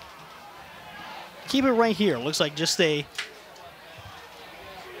 we'll keep it right here. Looks like just a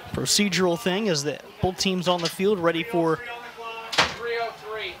procedural thing as both teams on the field ready for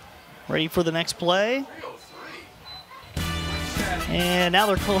the next play. And now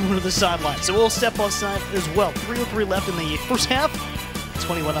they're calling to the sideline. So we'll step offside as well. 3:03 left in the first half.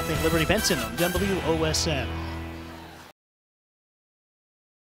 21-0 Liberty-Benton on WOSN.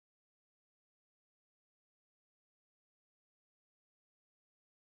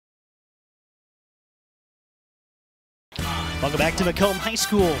 Welcome back to McComb High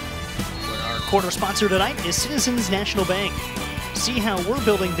School. Our quarter sponsor tonight is Citizens National Bank. See how we're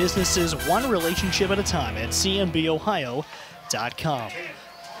building businesses one relationship at a time at cnbohio.com.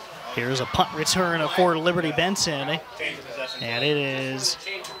 Here's a punt return for Liberty-Benton, and it is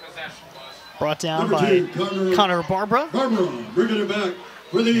brought down by Connor Barbara. Bringing it back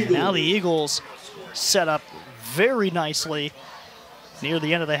for the Eagles. Now the Eagles set up very nicely near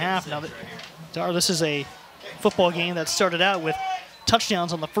the end of the half. Now, this is a football game that started out with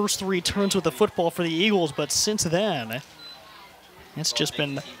touchdowns on the first 3 turns with the football for the Eagles, but since then, it's just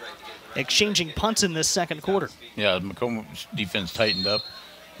been exchanging punts in this second quarter. Yeah, McComb's defense tightened up.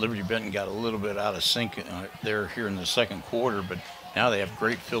 Liberty-Benton got a little bit out of sync there here in the second quarter, but now they have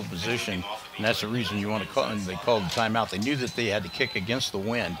great field position, and that's the reason you want to call. And they called the timeout. They knew that they had to kick against the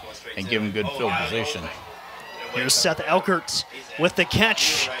wind and give them good field position. Here's Seth Elkert with the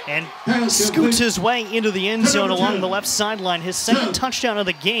catch and scoots his way into the end zone along the left sideline. His second touchdown of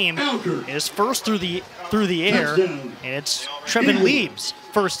the game is first through the air, and it's Trevin Leib's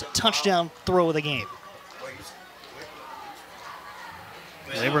first touchdown throw of the game.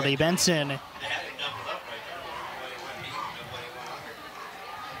 Liberty-Benton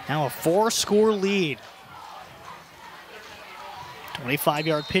now a 4-score lead.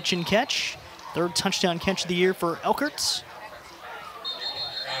 25-yard pitch and catch. Third touchdown catch of the year for Elkert.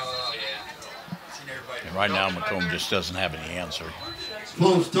 And right now, McComb just doesn't have any answer.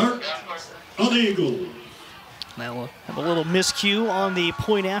 False start on the Eagles. Now we'll have a little miscue on the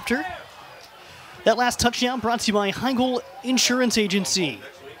point after. That last touchdown brought to you by Heigl Insurance Agency.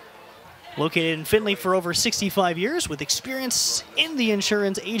 Located in Findlay for over 65 years with experience in the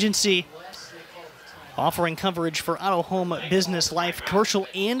insurance agency. Offering coverage for auto, home, business, life, commercial,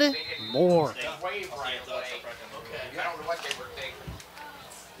 and more.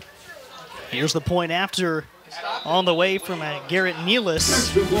 Here's the point after on the way from Garrett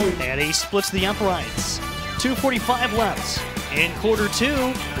Nealis, and he splits the uprights. 2:45 left in quarter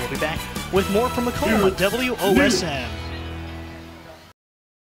 2. We'll be back with more from McComb on WOSN.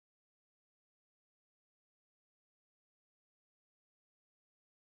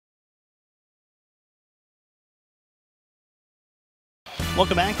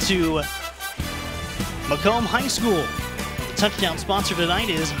 Welcome back to McComb High School. The touchdown sponsor tonight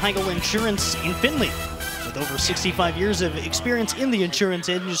is Heigl Insurance in Findlay. With over 65 years of experience in the insurance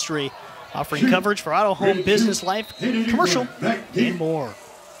industry, offering coverage for auto, home, business, life, commercial, and more.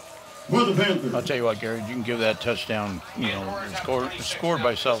 I'll tell you what, Gary, you can give that touchdown, scored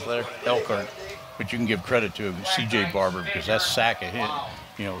by South Elkhart, but you can give credit to CJ Barber because that sack of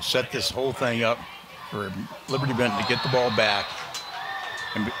him, set this whole thing up for Liberty-Benton to get the ball back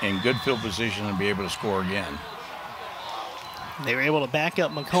in good field position and be able to score again. They were able to back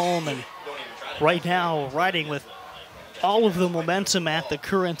up McComb, and right now riding with all of the momentum at the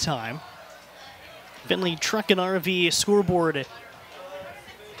current time. Findlay Truck and RV scoreboard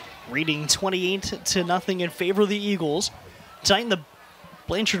reading 28-0 in favor of the Eagles. Tonight in the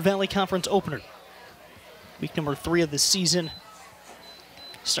Blanchard Valley Conference opener. Week number 3 of the season.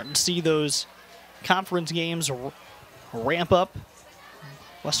 Starting to see those conference games ramp up.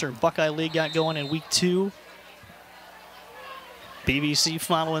 Western Buckeye League got going in week 2. BBC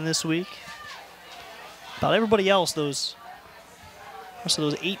following this week. About everybody else, those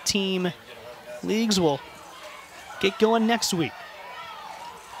 8-team leagues will get going next week.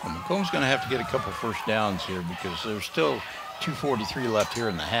 Well, McComb's going to have to get a couple first downs here because there's still 2:43 left here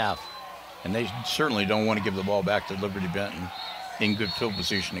in the half, and they certainly don't want to give the ball back to Liberty-Benton in good field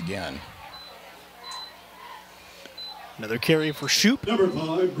position again. Another carry for Shoop. Number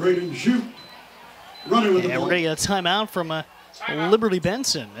 5, Braden Shoop. Running with the And ball. we're going to get a timeout from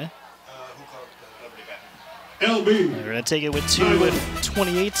Liberty-Benton. LB. They're going to take it with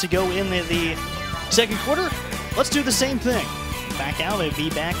 2:28 to go in the second quarter. Let's do the same thing. back out and be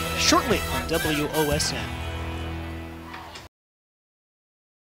back shortly on WOSN.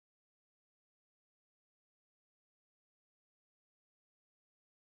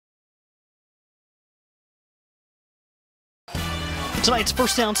 Tonight's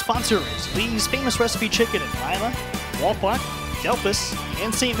first down sponsor is Lee's Famous Recipe Chicken in Lima, Walpart, Delphus,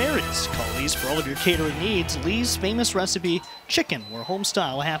 and St. Mary's. Call Lee's for all of your catering needs. Lee's Famous Recipe Chicken, where home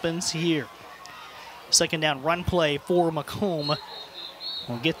style happens here. Second down run play for McComb.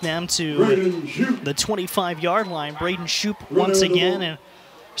 We'll get them to the 25-yard line. Braden Shoup once again, and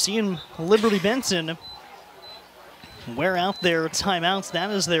seeing Liberty-Benton wear out their timeouts. That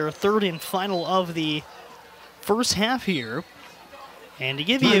is their third and final of the first half here. And to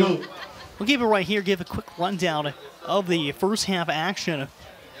give you, we'll give it right here, give a quick rundown of the first half action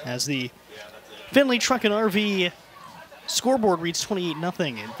as the Findlay Truck and RV scoreboard reads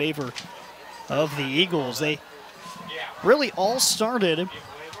 28-0 in favor of the Eagles. They really all started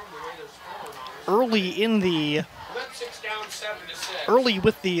early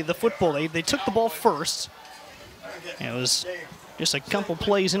with the football. They took the ball first. It was just a couple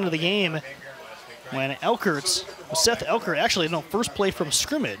plays into the game when Seth Elkert, actually, no, first play from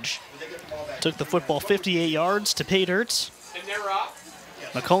scrimmage, took the football 58 yards to pay dirt.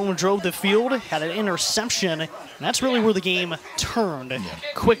 McComb drove the field, had an interception, and that's really where the game turned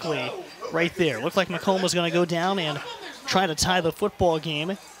quickly right there. Looked like McComb was going to go down and try to tie the football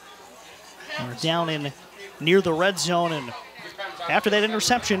game. We're down in near the red zone, and after that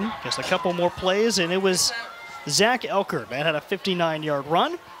interception, just a couple more plays, and it was Zach Elkert that had a 59-yard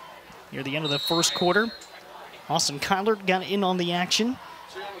run near the end of the first quarter. Austin Kyler got in on the action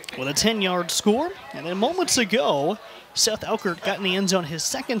with a 10-yard score. And then moments ago, Seth Elkert got in the end zone his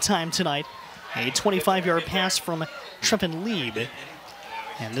second time tonight. A 25-yard pass from Trevin Lieb.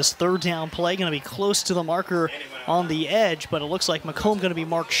 And this third down play going to be close to the marker on the edge, but it looks like McComb going to be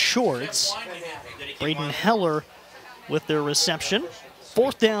marked short. Braden Heller with their reception.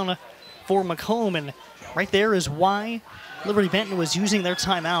 Fourth down for McComb, and right there is why Liberty-Benton was using their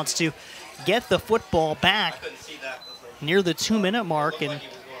timeouts to get the football back near the 2-minute mark and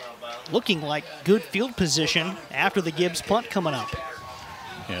looking like good field position after the Gibbs punt coming up.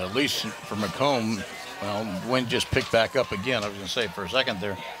 Yeah, at least for McComb, well, the wind just picked back up again. I was going to say for a second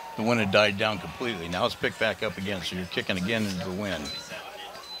there, the wind had died down completely. Now it's picked back up again, so you're kicking again into the wind.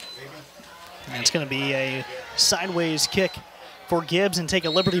 And it's going to be a sideways kick for Gibbs and take a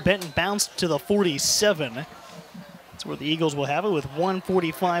Liberty-Benton bounce to the 47. That's where the Eagles will have it with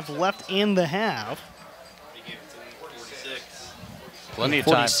 1:45 left in the half. Plenty of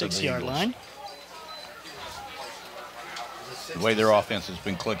time for the 46-yard line. The way their offense has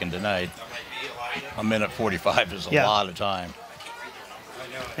been clicking tonight, a minute 45 is a lot of time.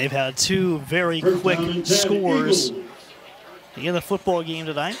 They've had two very quick scores in the football game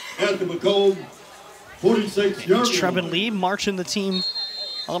tonight. At the McComb, 46-yard Trevin Lieb marching the team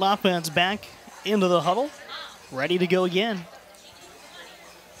on offense back into the huddle, ready to go again.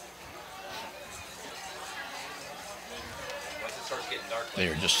 They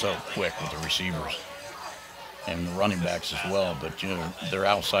are just so quick with the receivers and the running backs as well, but you know, their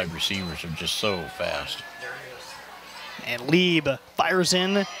outside receivers are just so fast. And Lieb fires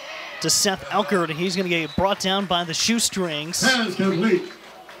in to Seth Elkert. He's going to get brought down by the shoestrings. Pass complete.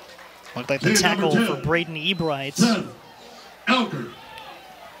 Looked like the tackle for Braden Ebright. Seth Elkert.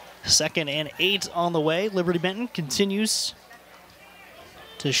 2nd and 8 on the way. Liberty-Benton continues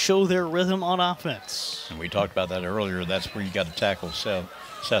to show their rhythm on offense. And we talked about that earlier. That's where you got to tackle Seth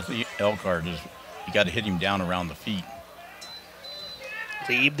Elkert. Is you got to hit him down around the feet.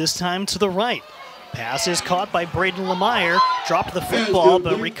 Lieb this time to the right. Pass is caught by Braden Lemire. Dropped the football,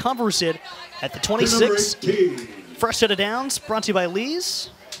 but recovers it at the 26. Fresh set of downs brought to you by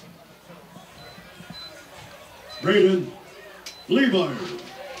Lee's. Braden Lemire.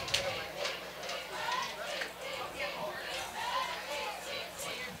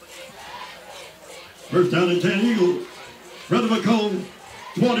 First down and 10 Eagles. Brother McComb,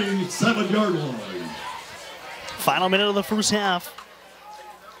 27-yard line. Final minute of the first half.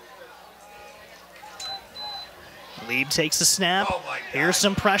 Lieb takes the snap. Here's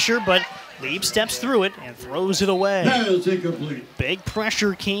some pressure, but Lieb steps through it and throws it away. Pass incomplete. Big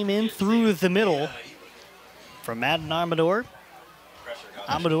pressure came in through the middle from Madden Amador.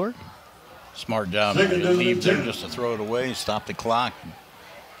 Smart job. Lieb there just to throw it away, stop the clock,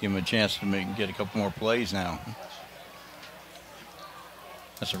 give him a chance to get a couple more plays now.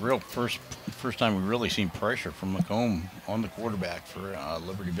 That's a real first time we've really seen pressure from McComb on the quarterback for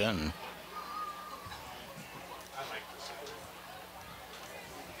Liberty-Benton.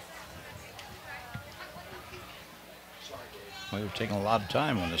 Well, we're taking a lot of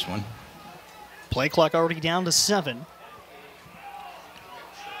time on this one. Play clock already down to 7.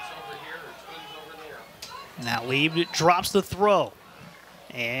 Now Lieb drops the throw.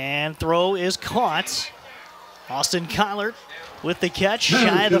 And throw is caught. Austin Collard with the catch,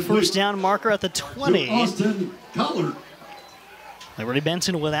 shy of the first down marker at the 20. Austin Collard.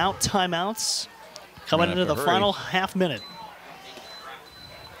 Liberty-Benton without timeouts coming into the final half minute.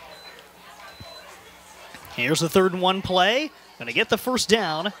 Here's the 3rd and 1 play. Going to get the first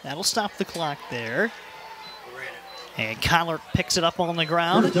down. That'll stop the clock there. And Collard picks it up on the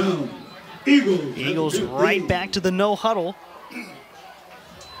ground. Eagles right back to the no huddle.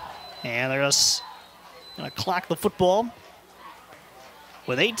 And they're just going to clock the football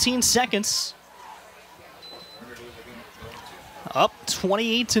with 18 seconds. Up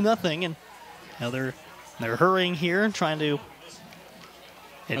 28-0, and now they're hurrying here and trying to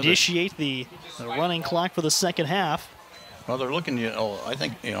initiate the running clock for the second half. Well, they're looking, I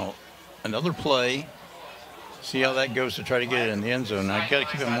think, another play. See how that goes to try to get it in the end zone. Now, you got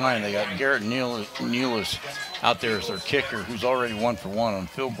to keep in mind they got Garrett Nealis out there as their kicker, who's already 1 for 1 on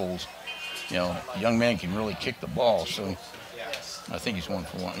field goals. Young man can really kick the ball, so I think he's 1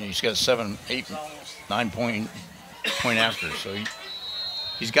 for 1. He's got 7, 8, 9 point after, so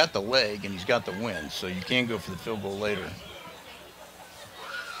he's got the leg and he's got the win, so you can go for the field goal later.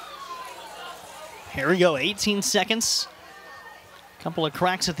 Here we go, 18 seconds. Couple of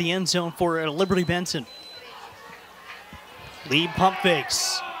cracks at the end zone for Liberty-Benton. Lead pump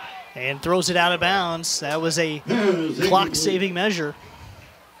fakes and throws it out of bounds. That was a clock-saving measure.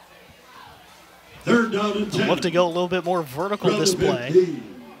 3rd down and 10. Look to go a little bit more vertical this play.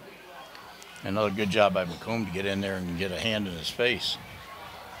 Another good job by McComb to get in there and get a hand in his face.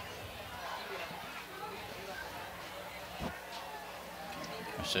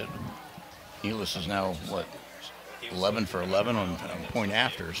 I said, Nealis is now, 11 for 11 on point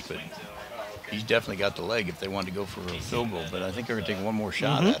afters, but he's definitely got the leg if they want to go for a field goal, but I think they're going to take one more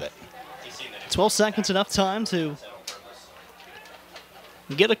shot at it. 12 seconds, enough time to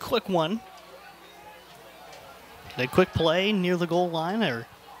get a quick one. A quick play near the goal line, or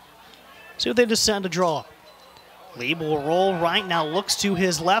see what they decide to draw. Lieb will roll right, now looks to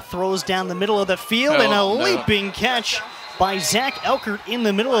his left, throws down the middle of the field, and a leaping catch by Zach Elkert in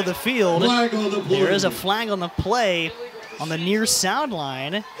the middle of the field. There is a flag on the play on the near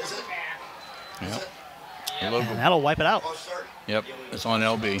sideline. Yep. And that'll wipe it out. Yep, it's on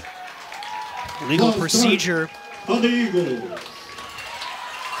LB. Legal procedure. On the Eagles.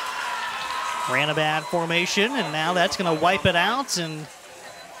 Ran a bad formation, and now that's going to wipe it out and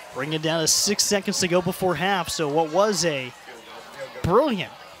bring it down to 6 seconds to go before half. So what was a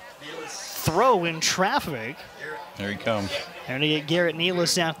brilliant throw in traffic. There he comes. And to get Garrett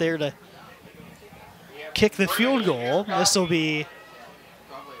Nealis out there to kick the field goal. This will be,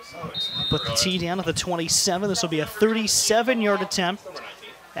 put the tee down at the 27. This will be a 37-yard attempt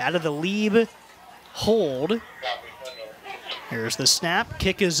out of the Lieb hold. Here's the snap.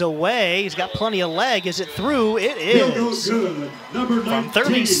 Kick is away. He's got plenty of leg. Is it through? It is. From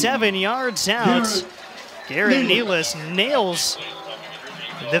 37 yards out, Garrett Nealis nails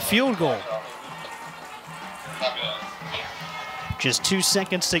the field goal. Just 2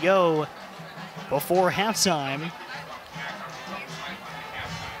 seconds to go before halftime.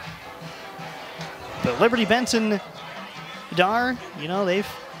 But Liberty-Benton, Dar, you know, they've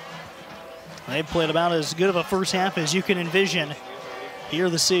played about as good of a first half as you can envision here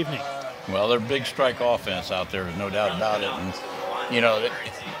this evening. Well, they're big strike offense out there, no doubt about it. And, you know,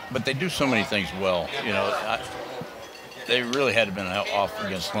 but they do so many things well. You know, they really had to been off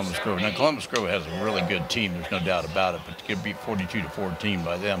against Columbus Grove. Now, Columbus Grove has a really good team, there's no doubt about it, but to get beat 42-14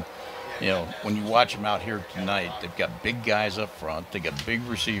 by them, you know, when you watch them out here tonight, they've got big guys up front, they got big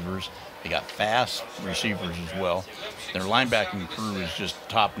receivers, they got fast receivers as well. Their linebacking crew is just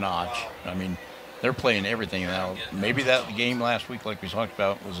top-notch. I mean, they're playing everything now. Maybe that game last week, like we talked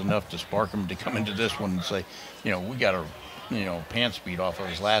about, was enough to spark them to come into this one and say, you know, we got our, you know, pants beat off of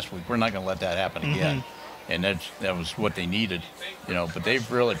us last week. We're not going to let that happen again. And that was what they needed, you know. But they've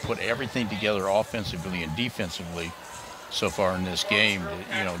really put everything together offensively and defensively so far in this game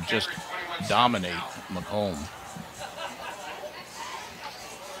to, you know, just dominate McComb.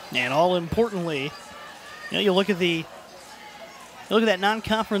 And all importantly, you know, you look at that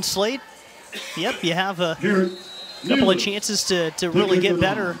non-conference slate. Yep, you have a couple of chances to really get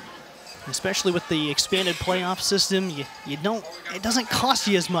better, especially with the expanded playoff system. You don't, it doesn't cost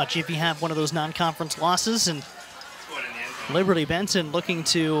you as much if you have one of those non-conference losses. And Liberty-Benton looking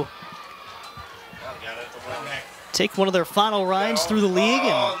to take one of their final rides through the league. And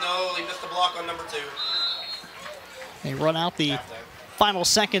oh no, he missed the block on number 2. They run out the final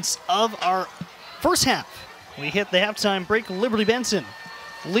seconds of our first half. We hit the halftime break. Liberty-Benton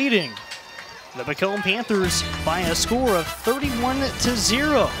leading the McComb Panthers by a score of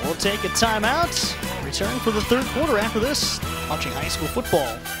 31-0. We'll take a timeout. Return for the third quarter after this. Watching high school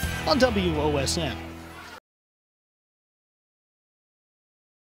football on WOSN.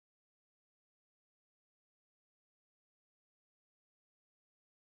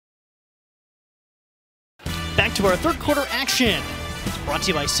 Back to our third quarter action. Brought to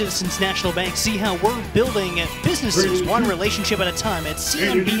you by Citizens National Bank. See how we're building businesses one relationship at a time at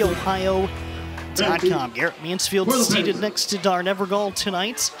cnbohio.com. Garrett Mansfield seated next to Darn Evergall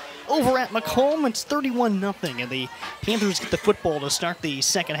tonight. Over at McComb, it's 31-0, and the Panthers get the football to start the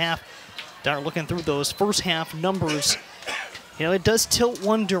second half. Darn looking through those first half numbers. You know, it does tilt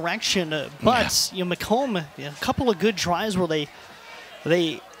one direction, but you know, McComb, a couple of good drives where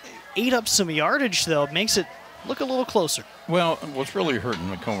they ate up some yardage, though. It makes it look a little closer. Well, what's really hurting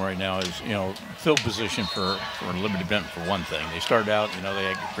McComb right now is, you know, field position for Liberty-Benton for one thing. They started out, you know, they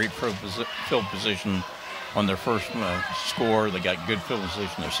had great field position on their first score. They got good field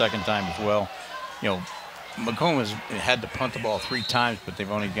position their second time as well. You know, McComb has had to punt the ball 3 times, but they've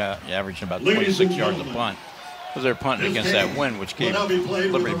only got averaging about 26 yards a punt. Because they're punting against that wind, which gave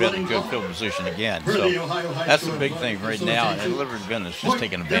Liberty-Benton good field position again. So that's the big thing right now. And Liberty-Benton is just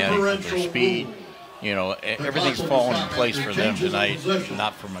taking advantage of their speed. You know, everything's falling in place for them tonight,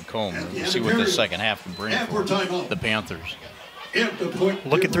 not for McComb. We'll see what the second half can bring for the Panthers.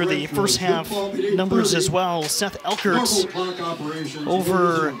 Looking through the first half numbers as well, Seth Elkert's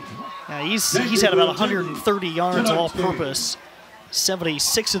over, he's had about 130 yards all-purpose,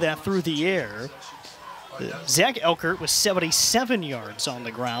 76 of that through the air. Zach Elkert with 77 yards on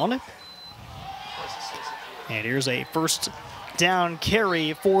the ground. And here's a first down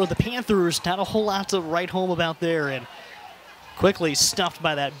carry for the Panthers. Not a whole lot to write home about there, and quickly stuffed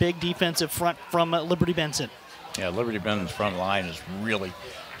by that big defensive front from Liberty-Benton. Yeah, Liberty-Benton's front line is really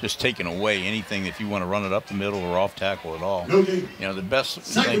just taking away anything if you want to run it up the middle or off tackle at all. You know, the best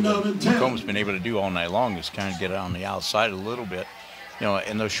thing that McComb's been able to do all night long is kind of get on the outside a little bit. You know,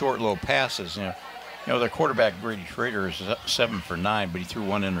 and those short little passes, you know, their quarterback, Brady Schrader, is 7 for 9, but he threw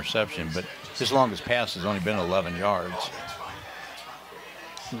 1 interception. But his longest pass has only been 11 yards.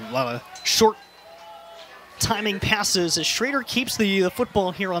 A lot of short timing passes as Schrader keeps the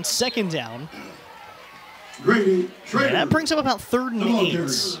football here on second down. And that brings up about 3rd and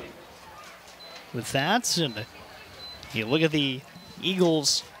 8. With that, and you look at the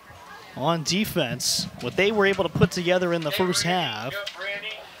Eagles on defense, what they were able to put together in the first half.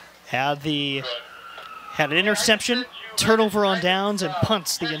 Had an interception, turnover on downs, and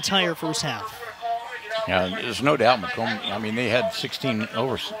punts the entire first half. Yeah, there's no doubt McComb, I mean, they had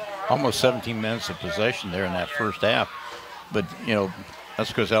almost 17 minutes of possession there in that first half. But, you know, that's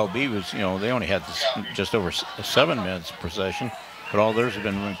because LB was, you know, they only had just over 7 minutes of possession, but all theirs have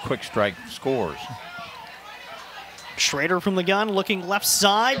been quick strike scores. Schrader from the gun, looking left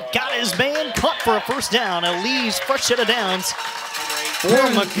side, got his man, caught for a first down. Lee's fresh set of downs for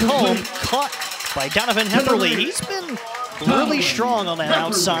McComb, caught by Donovan Hepperly. He's been really strong on that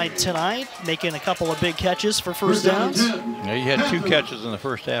outside tonight, making a couple of big catches for first downs. Yeah, he had 2 catches in the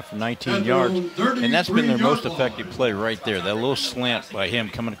first half for 19 yards, and that's been their most effective play right there. That little slant by him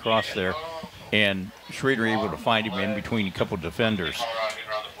coming across there, and Schrader able to find him in between a couple of defenders.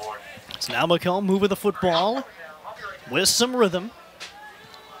 So now McComb moving the football with some rhythm.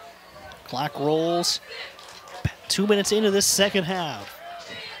 Clock rolls 2 minutes into this second half.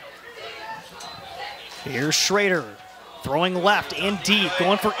 Here's Schrader. Throwing left and deep,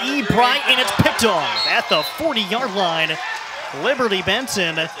 going for E. Bright, and it's picked off at the 40-yard line.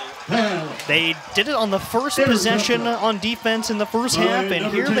 Liberty-Benton, they did it on the first possession on defense in the first half, and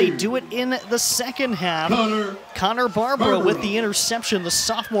here they do it in the second half. Connor Barbara with the interception. The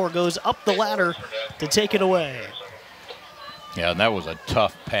sophomore goes up the ladder to take it away. Yeah, and that was a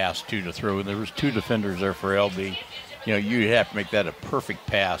tough pass, too, to throw. There was 2 defenders there for LB. You know, you have to make that a perfect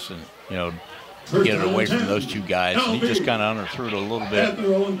pass and, you know, get it away from those 2 guys. And he just kind of underthrew it a little bit,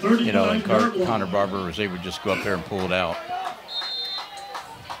 you know, and Connor Barber was able to just go up there and pull it out.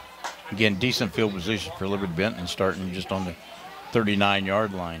 Again, decent field position for Liberty-Benton, starting just on the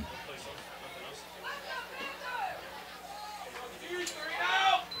 39-yard line.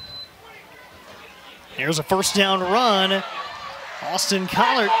 Here's a first down run. Austin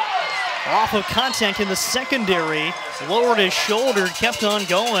Collard off of contact in the secondary, lowered his shoulder, kept on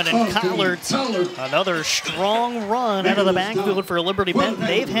going, and Collard, another strong run out of the backfield for Liberty-Benton.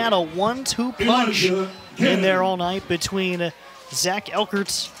 They've had a 1-2 punch in there all night between Zach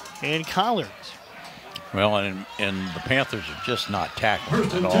Elkerts and Collard. Well, and the Panthers are just not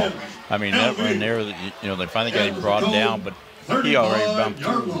tackling at all. I mean, that run there, they finally got him brought down, but he already bumped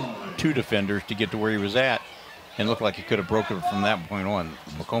through 2 defenders to get to where he was at and looked like he could have broken it from that point on.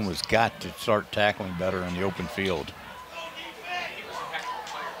 McComb has got to start tackling better in the open field.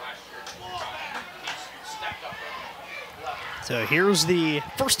 So here's the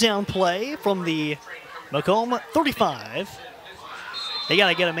first down play from the McComb 35. They got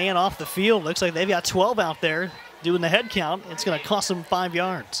to get a man off the field. Looks like they've got 12 out there doing the head count. It's going to cost them 5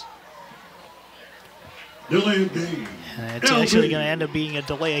 yards. Delay of game. And it's actually going to end up being a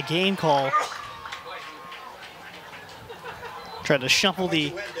delay of game call. Try to shuffle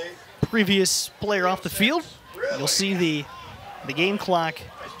the previous player off the field. You'll see the game clock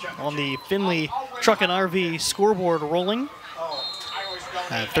on the Findlay Truck and RV scoreboard rolling.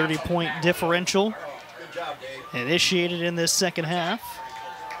 A 30-point differential initiated in this second half.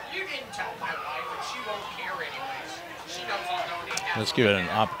 Let's give it an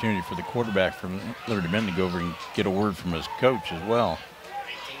opportunity for the quarterback from Liberty-Benton to go over and get a word from his coach as well.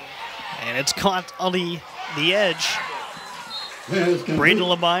 And it's caught on the edge. Braden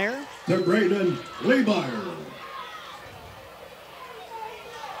LeMeyer. To Braden LeMeyer.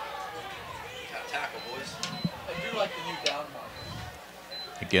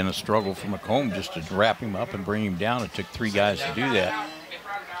 Again, a struggle for McComb just to wrap him up and bring him down. It took 3 guys to do that.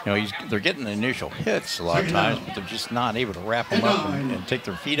 They're getting the initial hits a lot of times, but they're just not able to wrap them up and take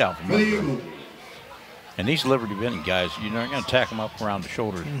their feet out from under them. And these Liberty-Benton guys, you're not going to tack them up around the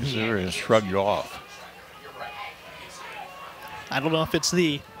shoulder because they're going to shrug you off. I don't know if it's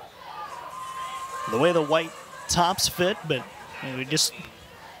the way the white tops fit, but it just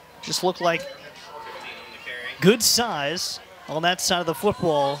look like good size on that side of the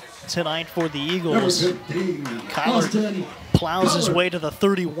football tonight for the Eagles. Kyler plows his way to the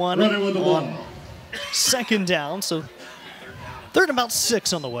 31 on second down, so third and about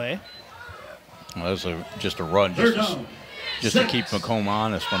 6 on the way. Well, that's just a run just to keep McComb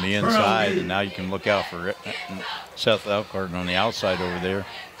honest on the inside, and now you can look out for Seth Elkhart on the outside over there,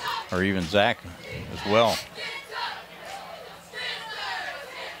 or even Zach as well.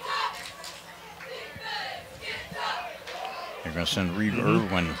 They're going to send Reed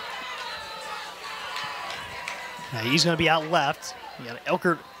Irwin. Now he's going to be out left. You got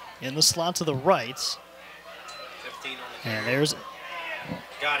Elkhart in the slot to the right. And there's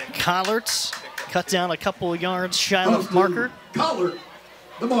Collards, cut down a couple of yards shy of the marker. Collard,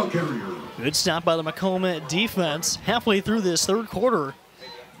 the ball carrier. Good stop by the McComb defense. Halfway through this third quarter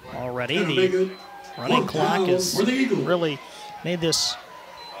already. The running clock has really made this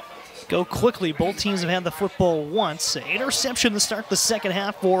go quickly. Both teams have had the football once. Interception to start the second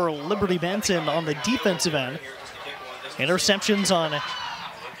half for Liberty-Benton on the defensive end. Interceptions on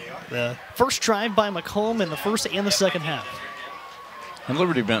the first drive by McComb in the first and the second half. And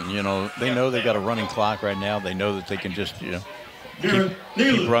Liberty-Benton, they know they've got a running clock right now. They know that they can just, keep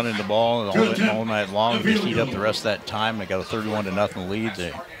running the ball all night long. Just eat up the rest of that time. They got a 31-0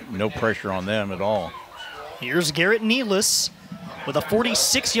 lead. No pressure on them at all. Here's Garrett Nealis with a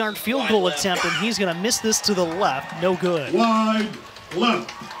 46-yard field goal attempt, and he's going to miss this to the left. No good. Wide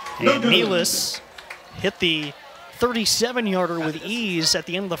left. No and good. Nealis hit the 37-yarder with ease at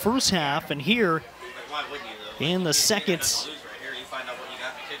the end of the first half, and here in the second,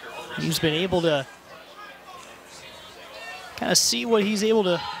 he's been able to kind of see what he's able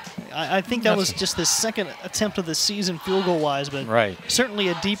to. I think that was just the second attempt of the season field goal-wise, but certainly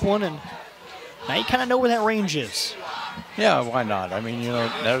a deep one, and now you kind of know where that range is. Yeah, why not? I mean,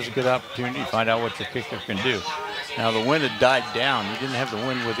 that was a good opportunity to find out what your kicker can do. Now, the wind had died down. He didn't have the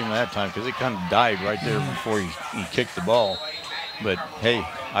wind with him at that time because it kind of died right there before he kicked the ball. But, hey,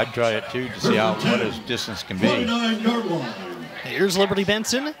 I'd try it, too, to see what his distance can be. 29-yard line. Here's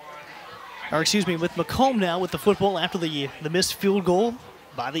Liberty-Benton, or excuse me, with McComb now with the football after the missed field goal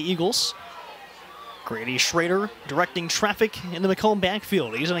by the Eagles. Grady Schrader directing traffic in the McComb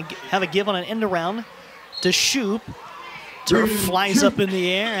backfield. He's going to have a give on an end around to Shoop. Turf flies up in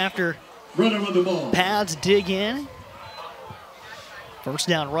the air after pads dig in. First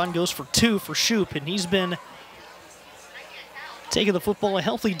down run goes for 2 for Shoop, and he's been taking the football a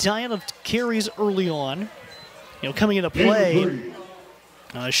healthy diet of carries early on. Coming into play,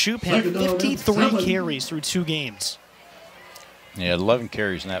 Shoop had 53 carries through 2 games. Yeah, 11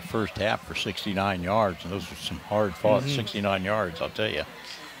 carries in that first half for 69 yards, and those were some hard-fought 69 yards, I'll tell you.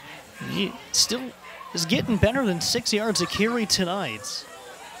 He still is getting better than 6 yards a carry tonight.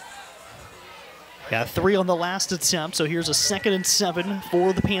 Got 3 on the last attempt, so here's a 2nd and 7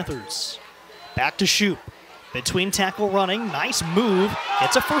 for the Panthers. Back to Shoop. Between tackle running, nice move.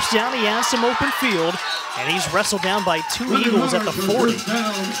 Gets a first down, he has some open field, and he's wrestled down by two Eagles at the 40.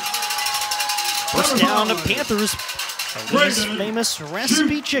 First down to Panthers. Lee's famous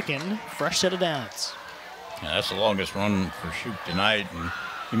recipe chicken, fresh set of downs. Yeah, that's the longest run for Shoop tonight, and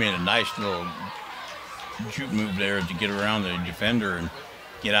he made a nice little juke move there to get around the defender and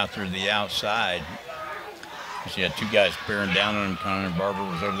get out there to the outside. You had two guys bearing down on him. Connor Barber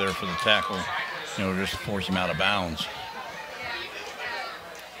was over there for the tackle, just to force him out of bounds.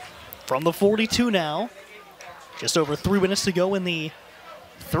 From the 42 now, just over 3 minutes to go in the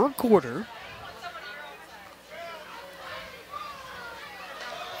third quarter.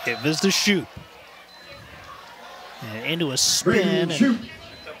 It is the Shoop. And into a spin. And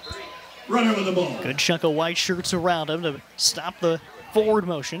running with the ball. Good chunk of white shirts around him to stop the forward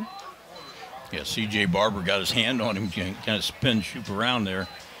motion. Yeah, C.J. Barber got his hand on him, kind of spin Shoop around there,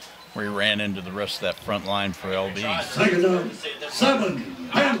 where he ran into the rest of that front line for LB. Second down, 7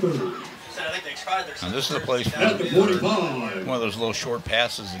 Panthers. Now this is a place for At the 45. one of those little short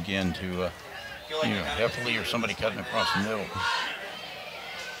passes again to, Heffley or somebody cutting across the middle.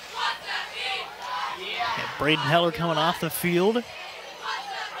 And Braden Heller coming off the field.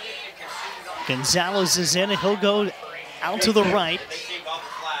 Gonzalez is in, and he'll go out to the right.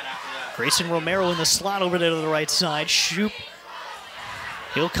 Grayson Romero in the slot over there to the right side. Shoop.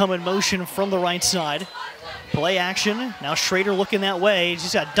 He'll come in motion from the right side. Play action. Now Schrader looking that way. He's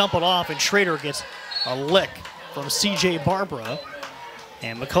just got to dump it off, and Schrader gets a lick from C.J. Barbara.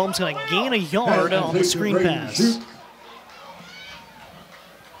 And McComb's going to gain a yard on the screen pass.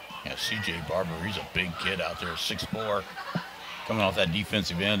 Yeah, C.J. Barber, he's a big kid out there, 6'4", coming off that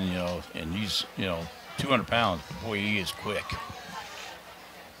defensive end, and he's, 200 pounds. But boy, he is quick.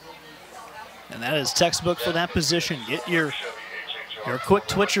 And that is textbook for that position. Get your quick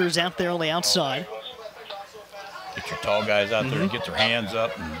twitchers out there on the outside. Get your tall guys out there and get their hands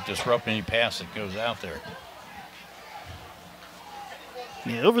up and disrupt any pass that goes out there.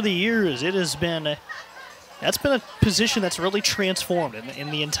 Yeah, over the years, that's been a position that's really transformed in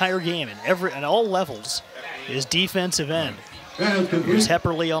the entire game, at all levels, is defensive end. Here's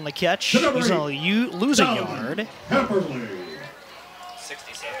Hepperly on the catch. He's going to lose a yard.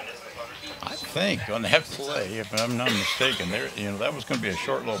 I think on that play, if I'm not mistaken, that was going to be a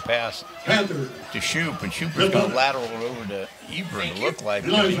short little pass to Shoop, and Shoop was going to lateral it over to Ebron, it looked like,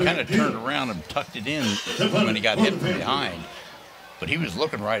 because he kind of turned around and tucked it in when he got hit from behind. But he was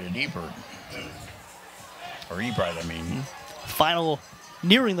looking right at Ebron. Or Ebright, I mean.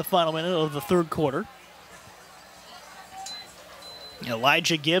 Nearing the final minute of the third quarter.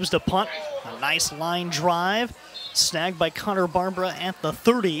 Elijah Gibbs to punt. A nice line drive. Snagged by Connor Barbara at the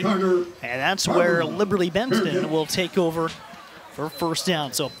 30. And that's where Liberty-Benton will take over for first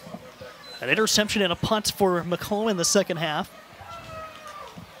down. So an interception and a punt for McComb in the second half.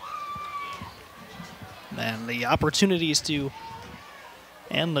 And the opportunities to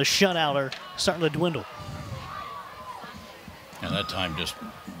end the shutout are starting to dwindle. And that time just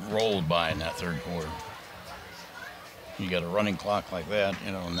rolled by in that third quarter. You got a running clock like that,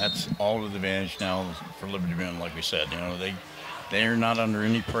 and that's all to the advantage now for Liberty-Benton, like we said. They're not under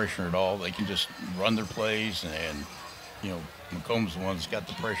any pressure at all. They can just run their plays, and McComb's the one that's got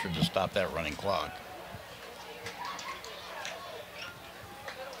the pressure to stop that running clock.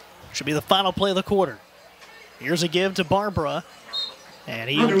 Should be the final play of the quarter. Here's a give to Barbara, and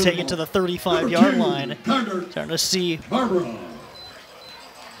he will take it to the 35-yard line. Starting to see a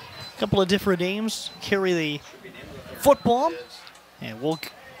couple of different names carry the football, and we'll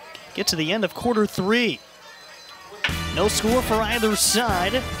get to the end of quarter 3. No score for either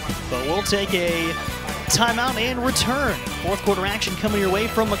side, but we'll take a timeout and return. Fourth quarter action coming your way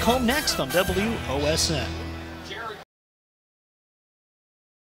from McComb next on WOSN.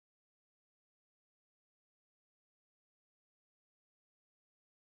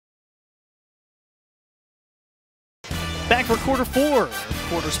 Back for quarter 4.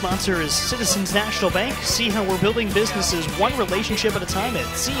 Quarter sponsor is Citizens National Bank. See how we're building businesses one relationship at a time at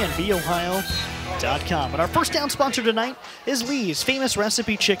cnbohio.com. And our first down sponsor tonight is Lee's Famous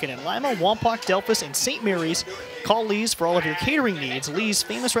Recipe Chicken in Lima, Wampauck, Delphus, and St. Mary's. Call Lee's for all of your catering needs. Lee's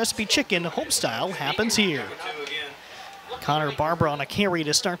Famous Recipe Chicken, home style, happens here. Connor Barbara on a carry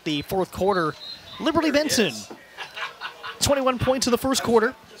to start the fourth quarter. Liberty-Benton, 21 points in the first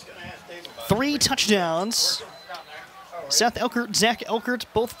quarter. 3 touchdowns. Seth Elkert, Zach Elkert,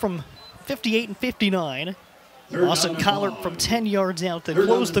 both from 58 and 59. Austin Collard from 10 yards out to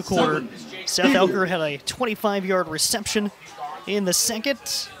close the quarter. Seth Elkert had a 25-yard reception in the second.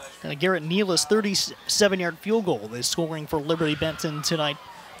 And Garrett Neal's 37-yard field goal is scoring for Liberty-Benton tonight,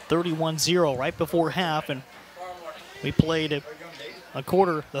 31-0 right before half. And We played a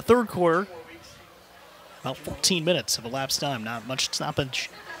quarter, the third quarter, about 14 minutes of elapsed time, not much stoppage.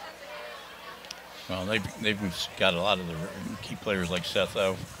 Well, they've got a lot of the key players like Seth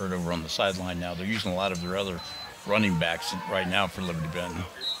Hurt over on the sideline now. They're using a lot of their other running backs right now for Liberty-Benton.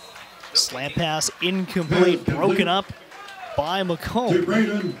 Slant pass incomplete, broken up by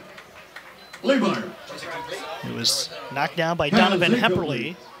McComb. It was knocked down by Donovan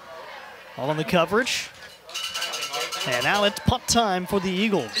Hepperly. All on the coverage. And now it's punt time for the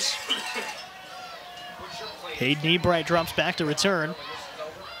Eagles. Hayden Ebright drops back to return.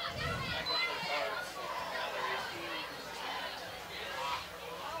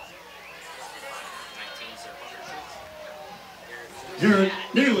 Garrett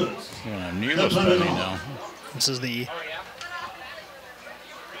Neelis. Yeah, Neelis penalty now. This is the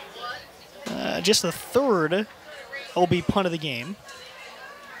just the third OB punt of the game.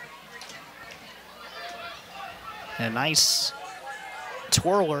 A nice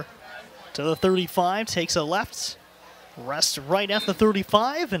twirler to the 35, takes a left, rests right at the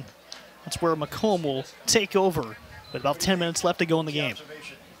 35, and that's where McComb will take over with about 10 minutes left to go in the game.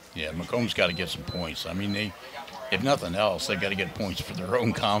 Yeah, McComb's got to get some points. I mean, if nothing else, they got to get points for their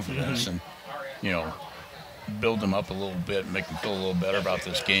own confidence and, you know, build them up a little bit, make them feel a little better about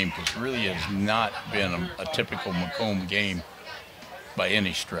this game, because it really has not been a typical McComb game by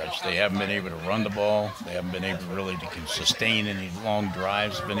any stretch. They haven't been able to run the ball. They haven't been able really to sustain any long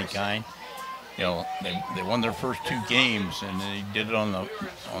drives of any kind. You know, they won their first 2 games, and they did it on the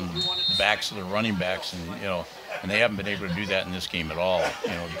backs of the running backs, and you know, and they haven't been able to do that in this game at all.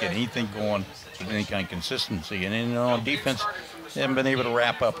 You know, to get anything going with any kind of consistency, and then you know, on defense, they haven't been able to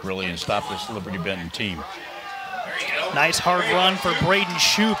wrap up really and stop this Liberty-Benton team. Nice hard run for Braden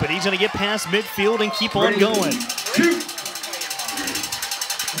Shoup, but he's going to get past midfield and keep on going.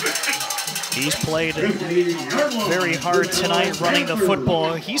 He's played very hard tonight running the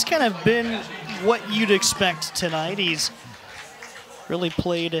football. He's kind of been what you'd expect tonight. He's really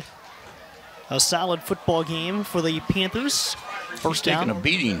played a solid football game for the Panthers. First down. Taking a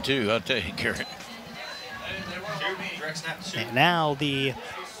beating, too, I'll tell you, Garrett. And now the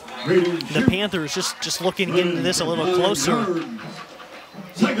Panthers just looking into this a little closer.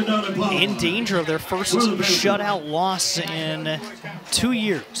 In danger of their first shutout loss in 2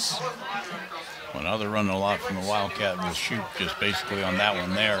 years. Well, now they're running a lot from the Wildcat with Shoup just basically on that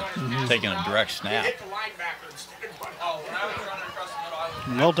one there, taking a direct snap.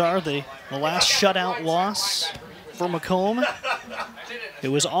 Mildar, the last shutout loss for McComb. It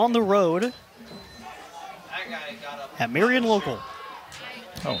was on the road at Marion Local.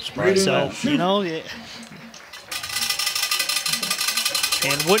 Oh, surprise. So, you know,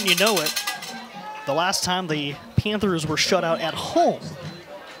 and wouldn't you know it, the last time the Panthers were shut out at home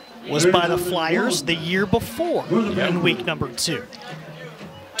was by the Flyers the year before in week number 2.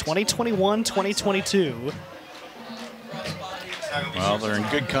 2021-2022. Well, they're in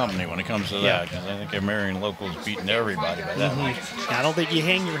good company when it comes to that, because I think Marion Local's beating everybody by that much. I don't think you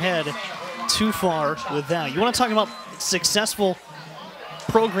hang your head too far with that. You want to talk about successful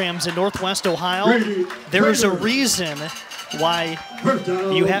programs in Northwest Ohio? There is a reason why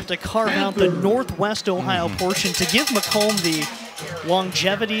you have to carve out the Northwest Ohio portion to give McComb the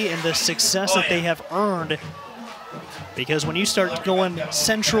longevity and the success that they have earned. Because when you start going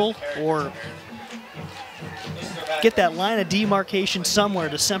central or get that line of demarcation somewhere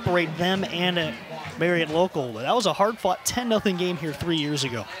to separate them and Marion Local, that was a hard-fought 10-0 game here 3 years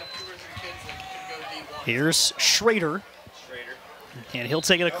ago. Here's Schrader, and he'll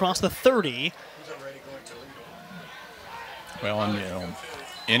take it across the 30. Well, and you know,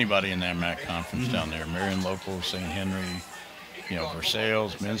 anybody in that MAC conference down there, Marion Local, St. Henry, you know,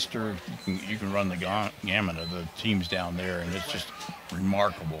 Versailles, Minster, you can run the gamut of the teams down there, and it's just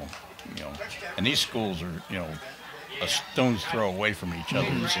remarkable, you know. And these schools are, you know, a stone's throw away from each other,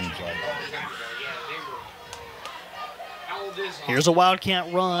 it seems like. Here's a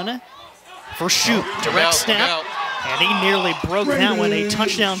Wildcat run for Shoup. Direct snap, and he nearly broke that one. A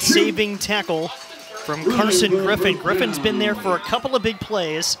touchdown-saving tackle from Carson Griffin. Griffin's been there for a couple of big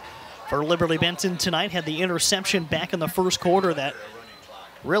plays for Liberty-Benton tonight. Had the interception back in the first quarter that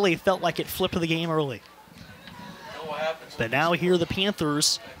really felt like it flipped the game early. But now here the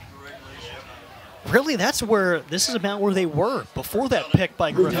Panthers, really this is about where they were before that pick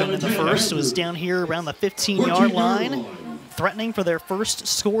by Griffin in the first. It was down here around the 15-yard line, threatening for their first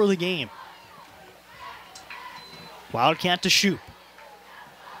score of the game. Wildcat to Shoup.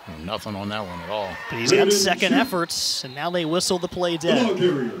 Nothing on that one at all. But he's got second efforts, and now they whistle the play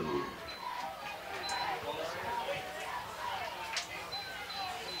dead.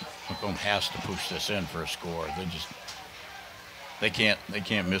 McComb has to push this in for a score. They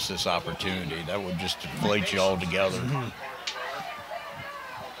can't miss this opportunity. That would just deflate you altogether.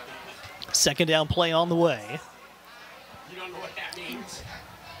 Second down play on the way.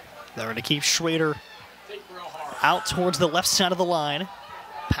 They're going to keep Schrader out towards the left side of the line.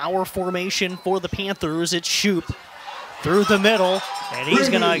 Power formation for the Panthers. It's Shoop through the middle, and he's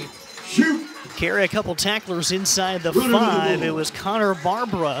going to carry a couple tacklers inside the 5. It was Connor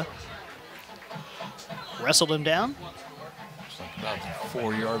Barbara. Wrestled him down. It's like about the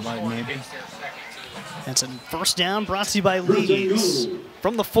 4-yard line, maybe. That's a first down brought to you by Leeds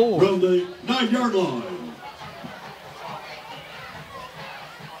from the 4. From the 9-yard line.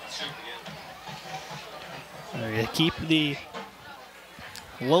 They keep the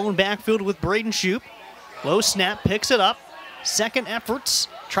lone backfield with Braden Shoop. Low snap, picks it up. Second efforts,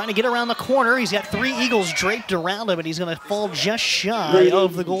 trying to get around the corner. He's got 3 Eagles draped around him, and he's going to fall just shy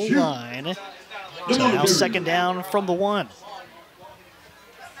of the goal line. So now second down from the 1.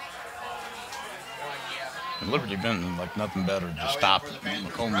 And Liberty-Benton like nothing better to stop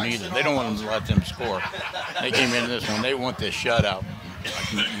McComb neither. They don't want them to let them score. They came into this one. They want this shutout.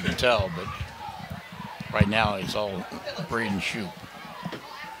 You can tell, but right now it's all Braden Shoop.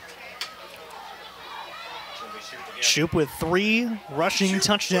 Shoop with 3 rushing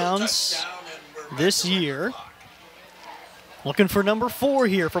touchdowns this year. Looking for number 4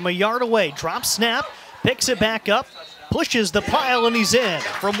 here from a yard away. Drop snap, picks it back up, pushes the pile, and he's in.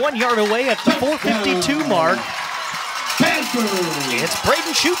 From 1 yard away at the 4:52 mark, it's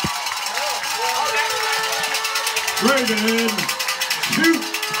Braden Shoop. Braden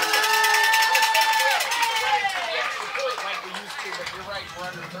Shoop.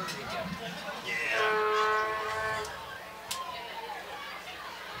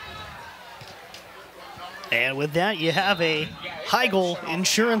 And with that, you have a Heigl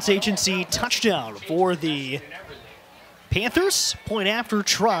Insurance Agency touchdown for the Panthers. Point after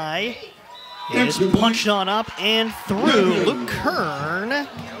try. It is punched on up and through. Luke Kern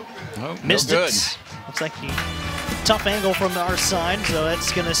missed it. Looks like a tough angle from our side, so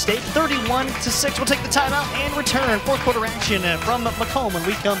it's going to stay 31-6. We'll take the timeout and return. Fourth quarter action from McComb when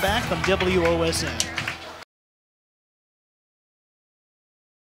we come back on WOSN.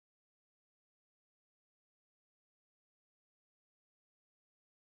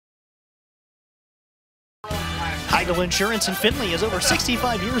 Heigl Insurance in Findlay has over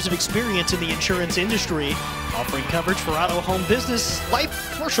 65 years of experience in the insurance industry, offering coverage for auto, home, business,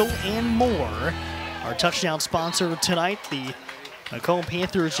 life, commercial, and more. Our touchdown sponsor tonight, the McComb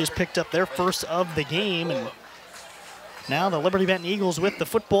Panthers, just picked up their first of the game, and now the Liberty-Benton Eagles with the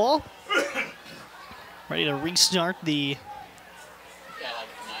football, ready to restart the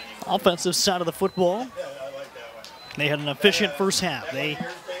offensive side of the football. They had an efficient first half. They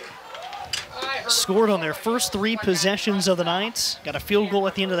scored on their first 3 possessions of the night. Got a field goal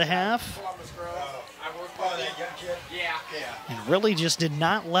at the end of the half. And really just did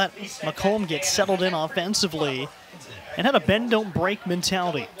not let McComb get settled in offensively. And had a bend-don't-break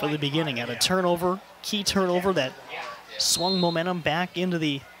mentality for the beginning. Had a turnover, key turnover that swung momentum back into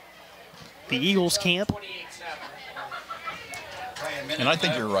the Eagles camp. And I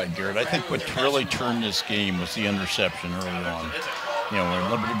think you're right, Garrett. I think what really turned this game was the interception early on. You know, where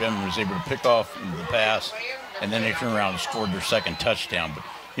Liberty-Benton was able to pick off the pass, and then they turned around and scored their second touchdown. But,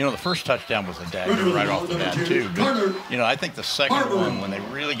 you know, the first touchdown was a dagger right off the bat, too. But, you know, I think the second one, when they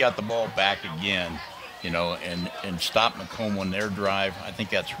really got the ball back again, you know, and stopped McComb on their drive, I think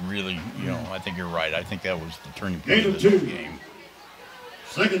that's really, you know, I think you're right. I think that was the turning point of this game.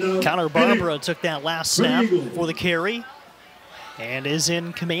 Connor Barbara took that last snap for the carry and is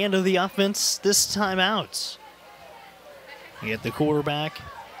in command of the offense this time out. You get the quarterback,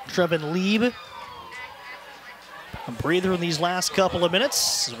 Trevin Lieb. A breather in these last couple of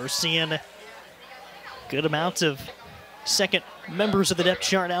minutes. We're seeing good amounts of second members of the depth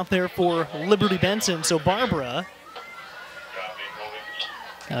chart out there for Liberty-Benton. So Barbara,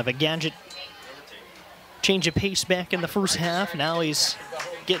 kind of a gadget change of pace back in the first half. Now he's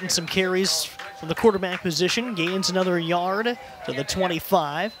getting some carries from the quarterback position. Gains another yard to the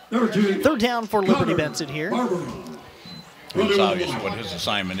 25. Third down for Liberty-Benton here. It's obvious what his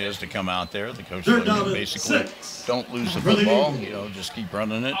assignment is to come out there. The coach said, basically, don't lose the football. You know, just keep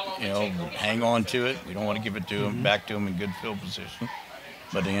running it. You know, hang on to it. We don't want to give it to him, back to him in good field position.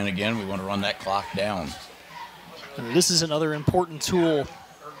 But then again, we want to run that clock down. And this is another important tool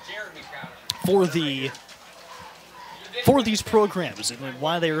for these programs and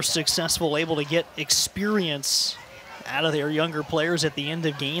why they are successful, able to get experience out of their younger players at the end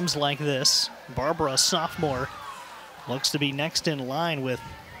of games like this. Barbara, a sophomore, looks to be next in line with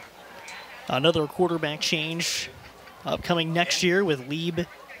Another quarterback change upcoming next year with Lieb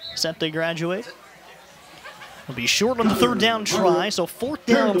set to graduate. Will be short on the third down try, so fourth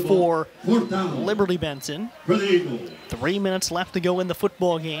down for Liberty-Benton. 3 minutes left to go in the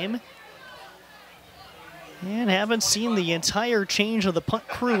football game. And haven't seen the entire change of the punt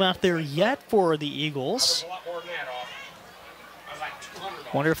crew out there yet for the Eagles.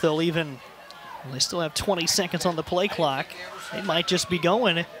 Wonder if they'll even, well, they still have 20 seconds on the play clock. They might just be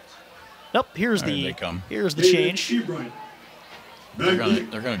going. Nope, here's the change. They're going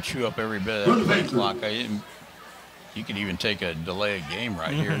to chew up every bit of that play clock. You could even take a delay of game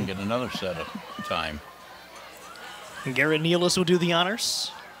right here and get another set of time. And Garrett Nealis will do the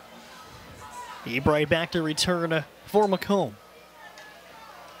honors. Ebright back to return for McComb.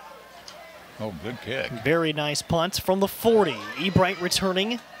 Oh, good kick. Very nice punt from the 40. Ebright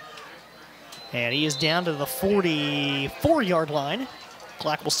returning. And he is down to the 44-yard line.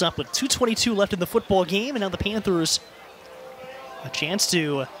 Clock will stop with 2:22 left in the football game. And now the Panthers a chance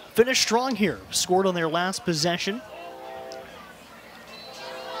to finish strong here. Scored on their last possession.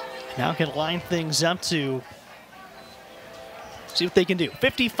 Now can line things up to see what they can do.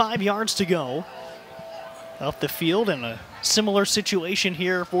 55 yards to go off the field, and a similar situation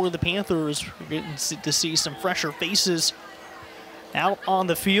here for the Panthers. We're getting to see some fresher faces out on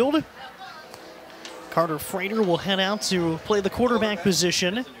the field. Carter Frater will head out to play the quarterback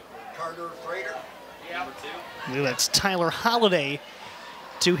position. That's Tyler Holliday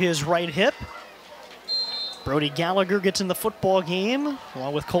to his right hip. Brody Gallagher gets in the football game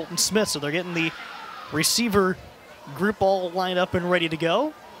along with Colton Smith, so they're getting the receiver group all lined up and ready to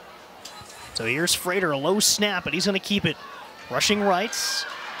go. So here's Frater, a low snap, but he's going to keep it. Rushing rights,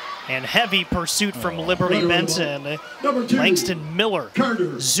 and heavy pursuit from Liberty-Benton. Langston Miller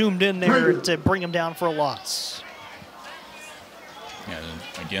zoomed in there to bring him down for a loss. Yeah,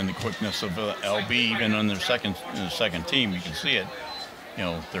 again, the quickness of LB, even on their second team, you can see it. You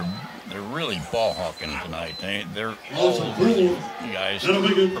know, they're really ball hawking tonight. They're all over you guys from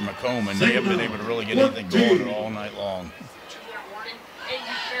McComb, and they haven't been able to really get anything going all night long.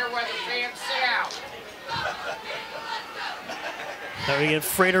 Now we get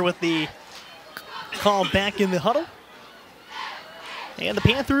Frater with the call back in the huddle. And the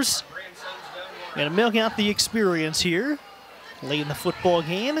Panthers going to milk out the experience here late in the football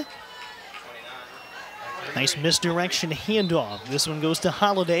game. Nice misdirection handoff. This one goes to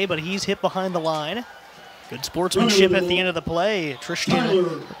Holliday, but he's hit behind the line. Good sportsmanship at the end of the play.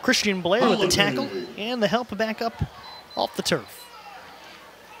 Christian Blair with the tackle and the help back up off the turf.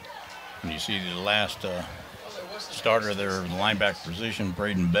 And you see the last starter there in the linebacker position,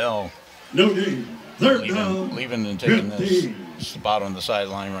 Braden Bell, leaving and taking this spot on the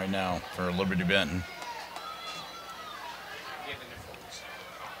sideline right now for Liberty-Benton.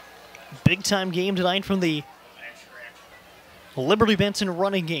 Big-time game tonight from the Liberty-Benton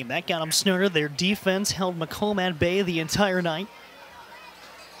running game. That got them snooted. Their defense held McComb at bay the entire night.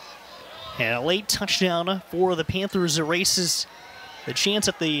 And a late touchdown for the Panthers erases the chance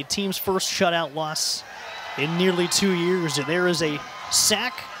at the team's first shutout loss in nearly 2 years. And there is a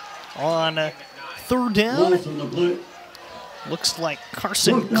sack on third down. Looks like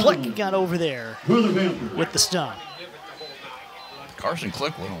Carson Click got over there with the stop. Carson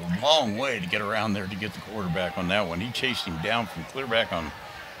Click went a long way to get around there to get the quarterback on that one. He chased him down from clear back on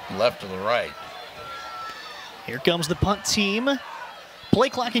left to the right. Here comes the punt team. Play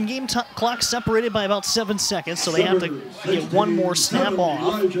clock and game clock separated by about 7 seconds, so they have to get one more snap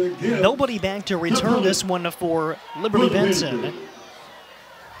off. Nobody back to return this one for Liberty-Benton,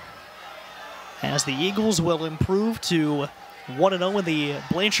 as the Eagles will improve to 1-0 in the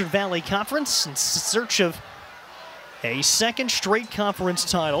Blanchard Valley Conference in search of a second straight conference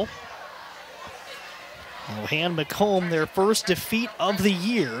title. They'll hand McComb their first defeat of the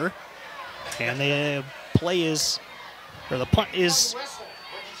year, and the punt is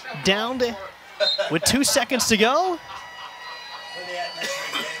down with 2 seconds to go.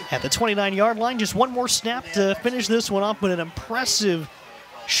 At the 29-yard line, just one more snap to finish this one up, but an impressive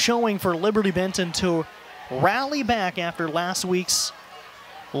showing for Liberty-Benton to rally back after last week's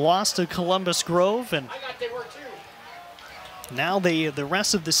loss to Columbus Grove. And now the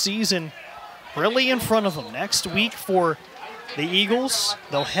rest of the season really in front of them. Next week for the Eagles,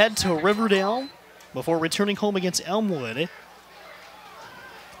 they'll head to Riverdale before returning home against Elmwood.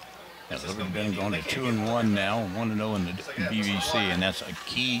 Yeah, Liberty-Benton going to 2-1 now, 1-0 in the BVC, and that's a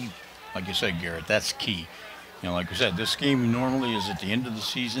key. Like you said, Garrett, that's key. You know, like I said, this game normally is at the end of the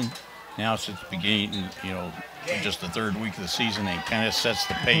season. Now it's at the beginning, you know, just the third week of the season, and it kind of sets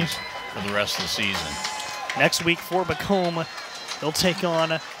the pace for the rest of the season. Next week for McComb, they'll take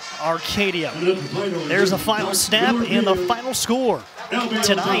on Arcadia. There's a final snap and the final score.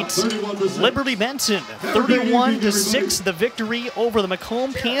 Tonight, Liberty-Benton 31-6, the victory over the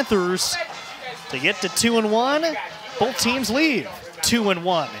McComb Panthers to get to 2-1. Both teams leave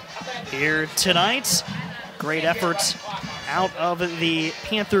 2-1 here tonight. Great efforts out of the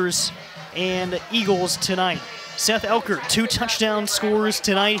Panthers and Eagles tonight. Seth Elkert, 2 touchdown scores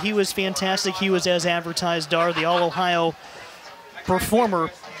tonight. He was fantastic. He was as advertised. The All-Ohio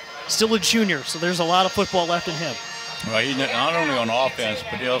performer, still a junior, so there's a lot of football left in him. Well, he's not only on offense,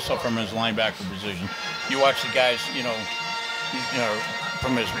 but he also from his linebacker position. You watch the guys,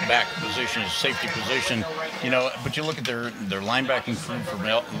 from his back position, his safety position, but you look at their linebacking crew from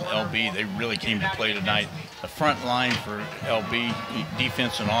LB, they really came to play tonight. The front line for LB,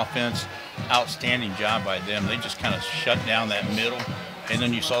 defense and offense, outstanding job by them. They just kind of shut down that middle, and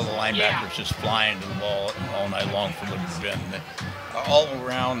then you saw the linebackers just flying to the ball all night long for Liberty-Benton. All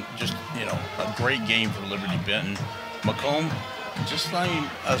around, just, a great game for Liberty-Benton. McComb, just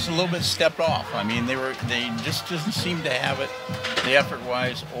a little bit stepped off. I mean, they just didn't seem to have it, the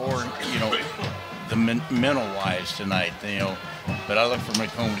effort-wise or the mental-wise tonight. But I look for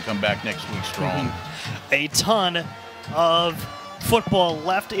McComb to come back next week strong. A ton of football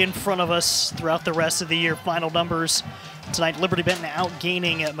left in front of us throughout the rest of the year. Final numbers tonight: Liberty-Benton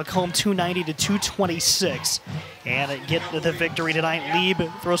outgaining McComb 290-226, and get the victory tonight. Lieb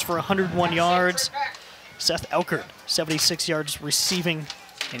throws for 101 yards. Seth Elkert, 76 yards receiving,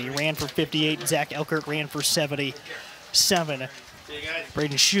 and he ran for 58. Zach Elkert ran for 77.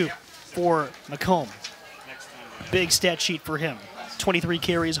 Braden Shoup for McComb. Big stat sheet for him. 23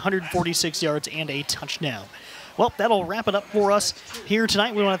 carries, 146 yards, and a touchdown. Well, that'll wrap it up for us here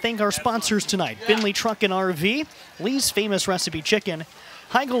tonight. We want to thank our sponsors tonight: Finley Truck and RV, Lee's Famous Recipe Chicken,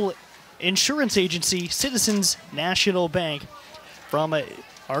 Heigl Insurance Agency, Citizens National Bank. From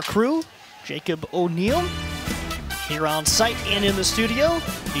our crew, Jacob O'Neill, here on site and in the studio,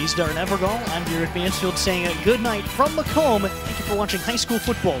 he's Darren Evergall. I'm Garrett Mansfield saying a good night from McComb. Thank you for watching high school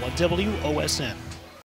football on WOSN.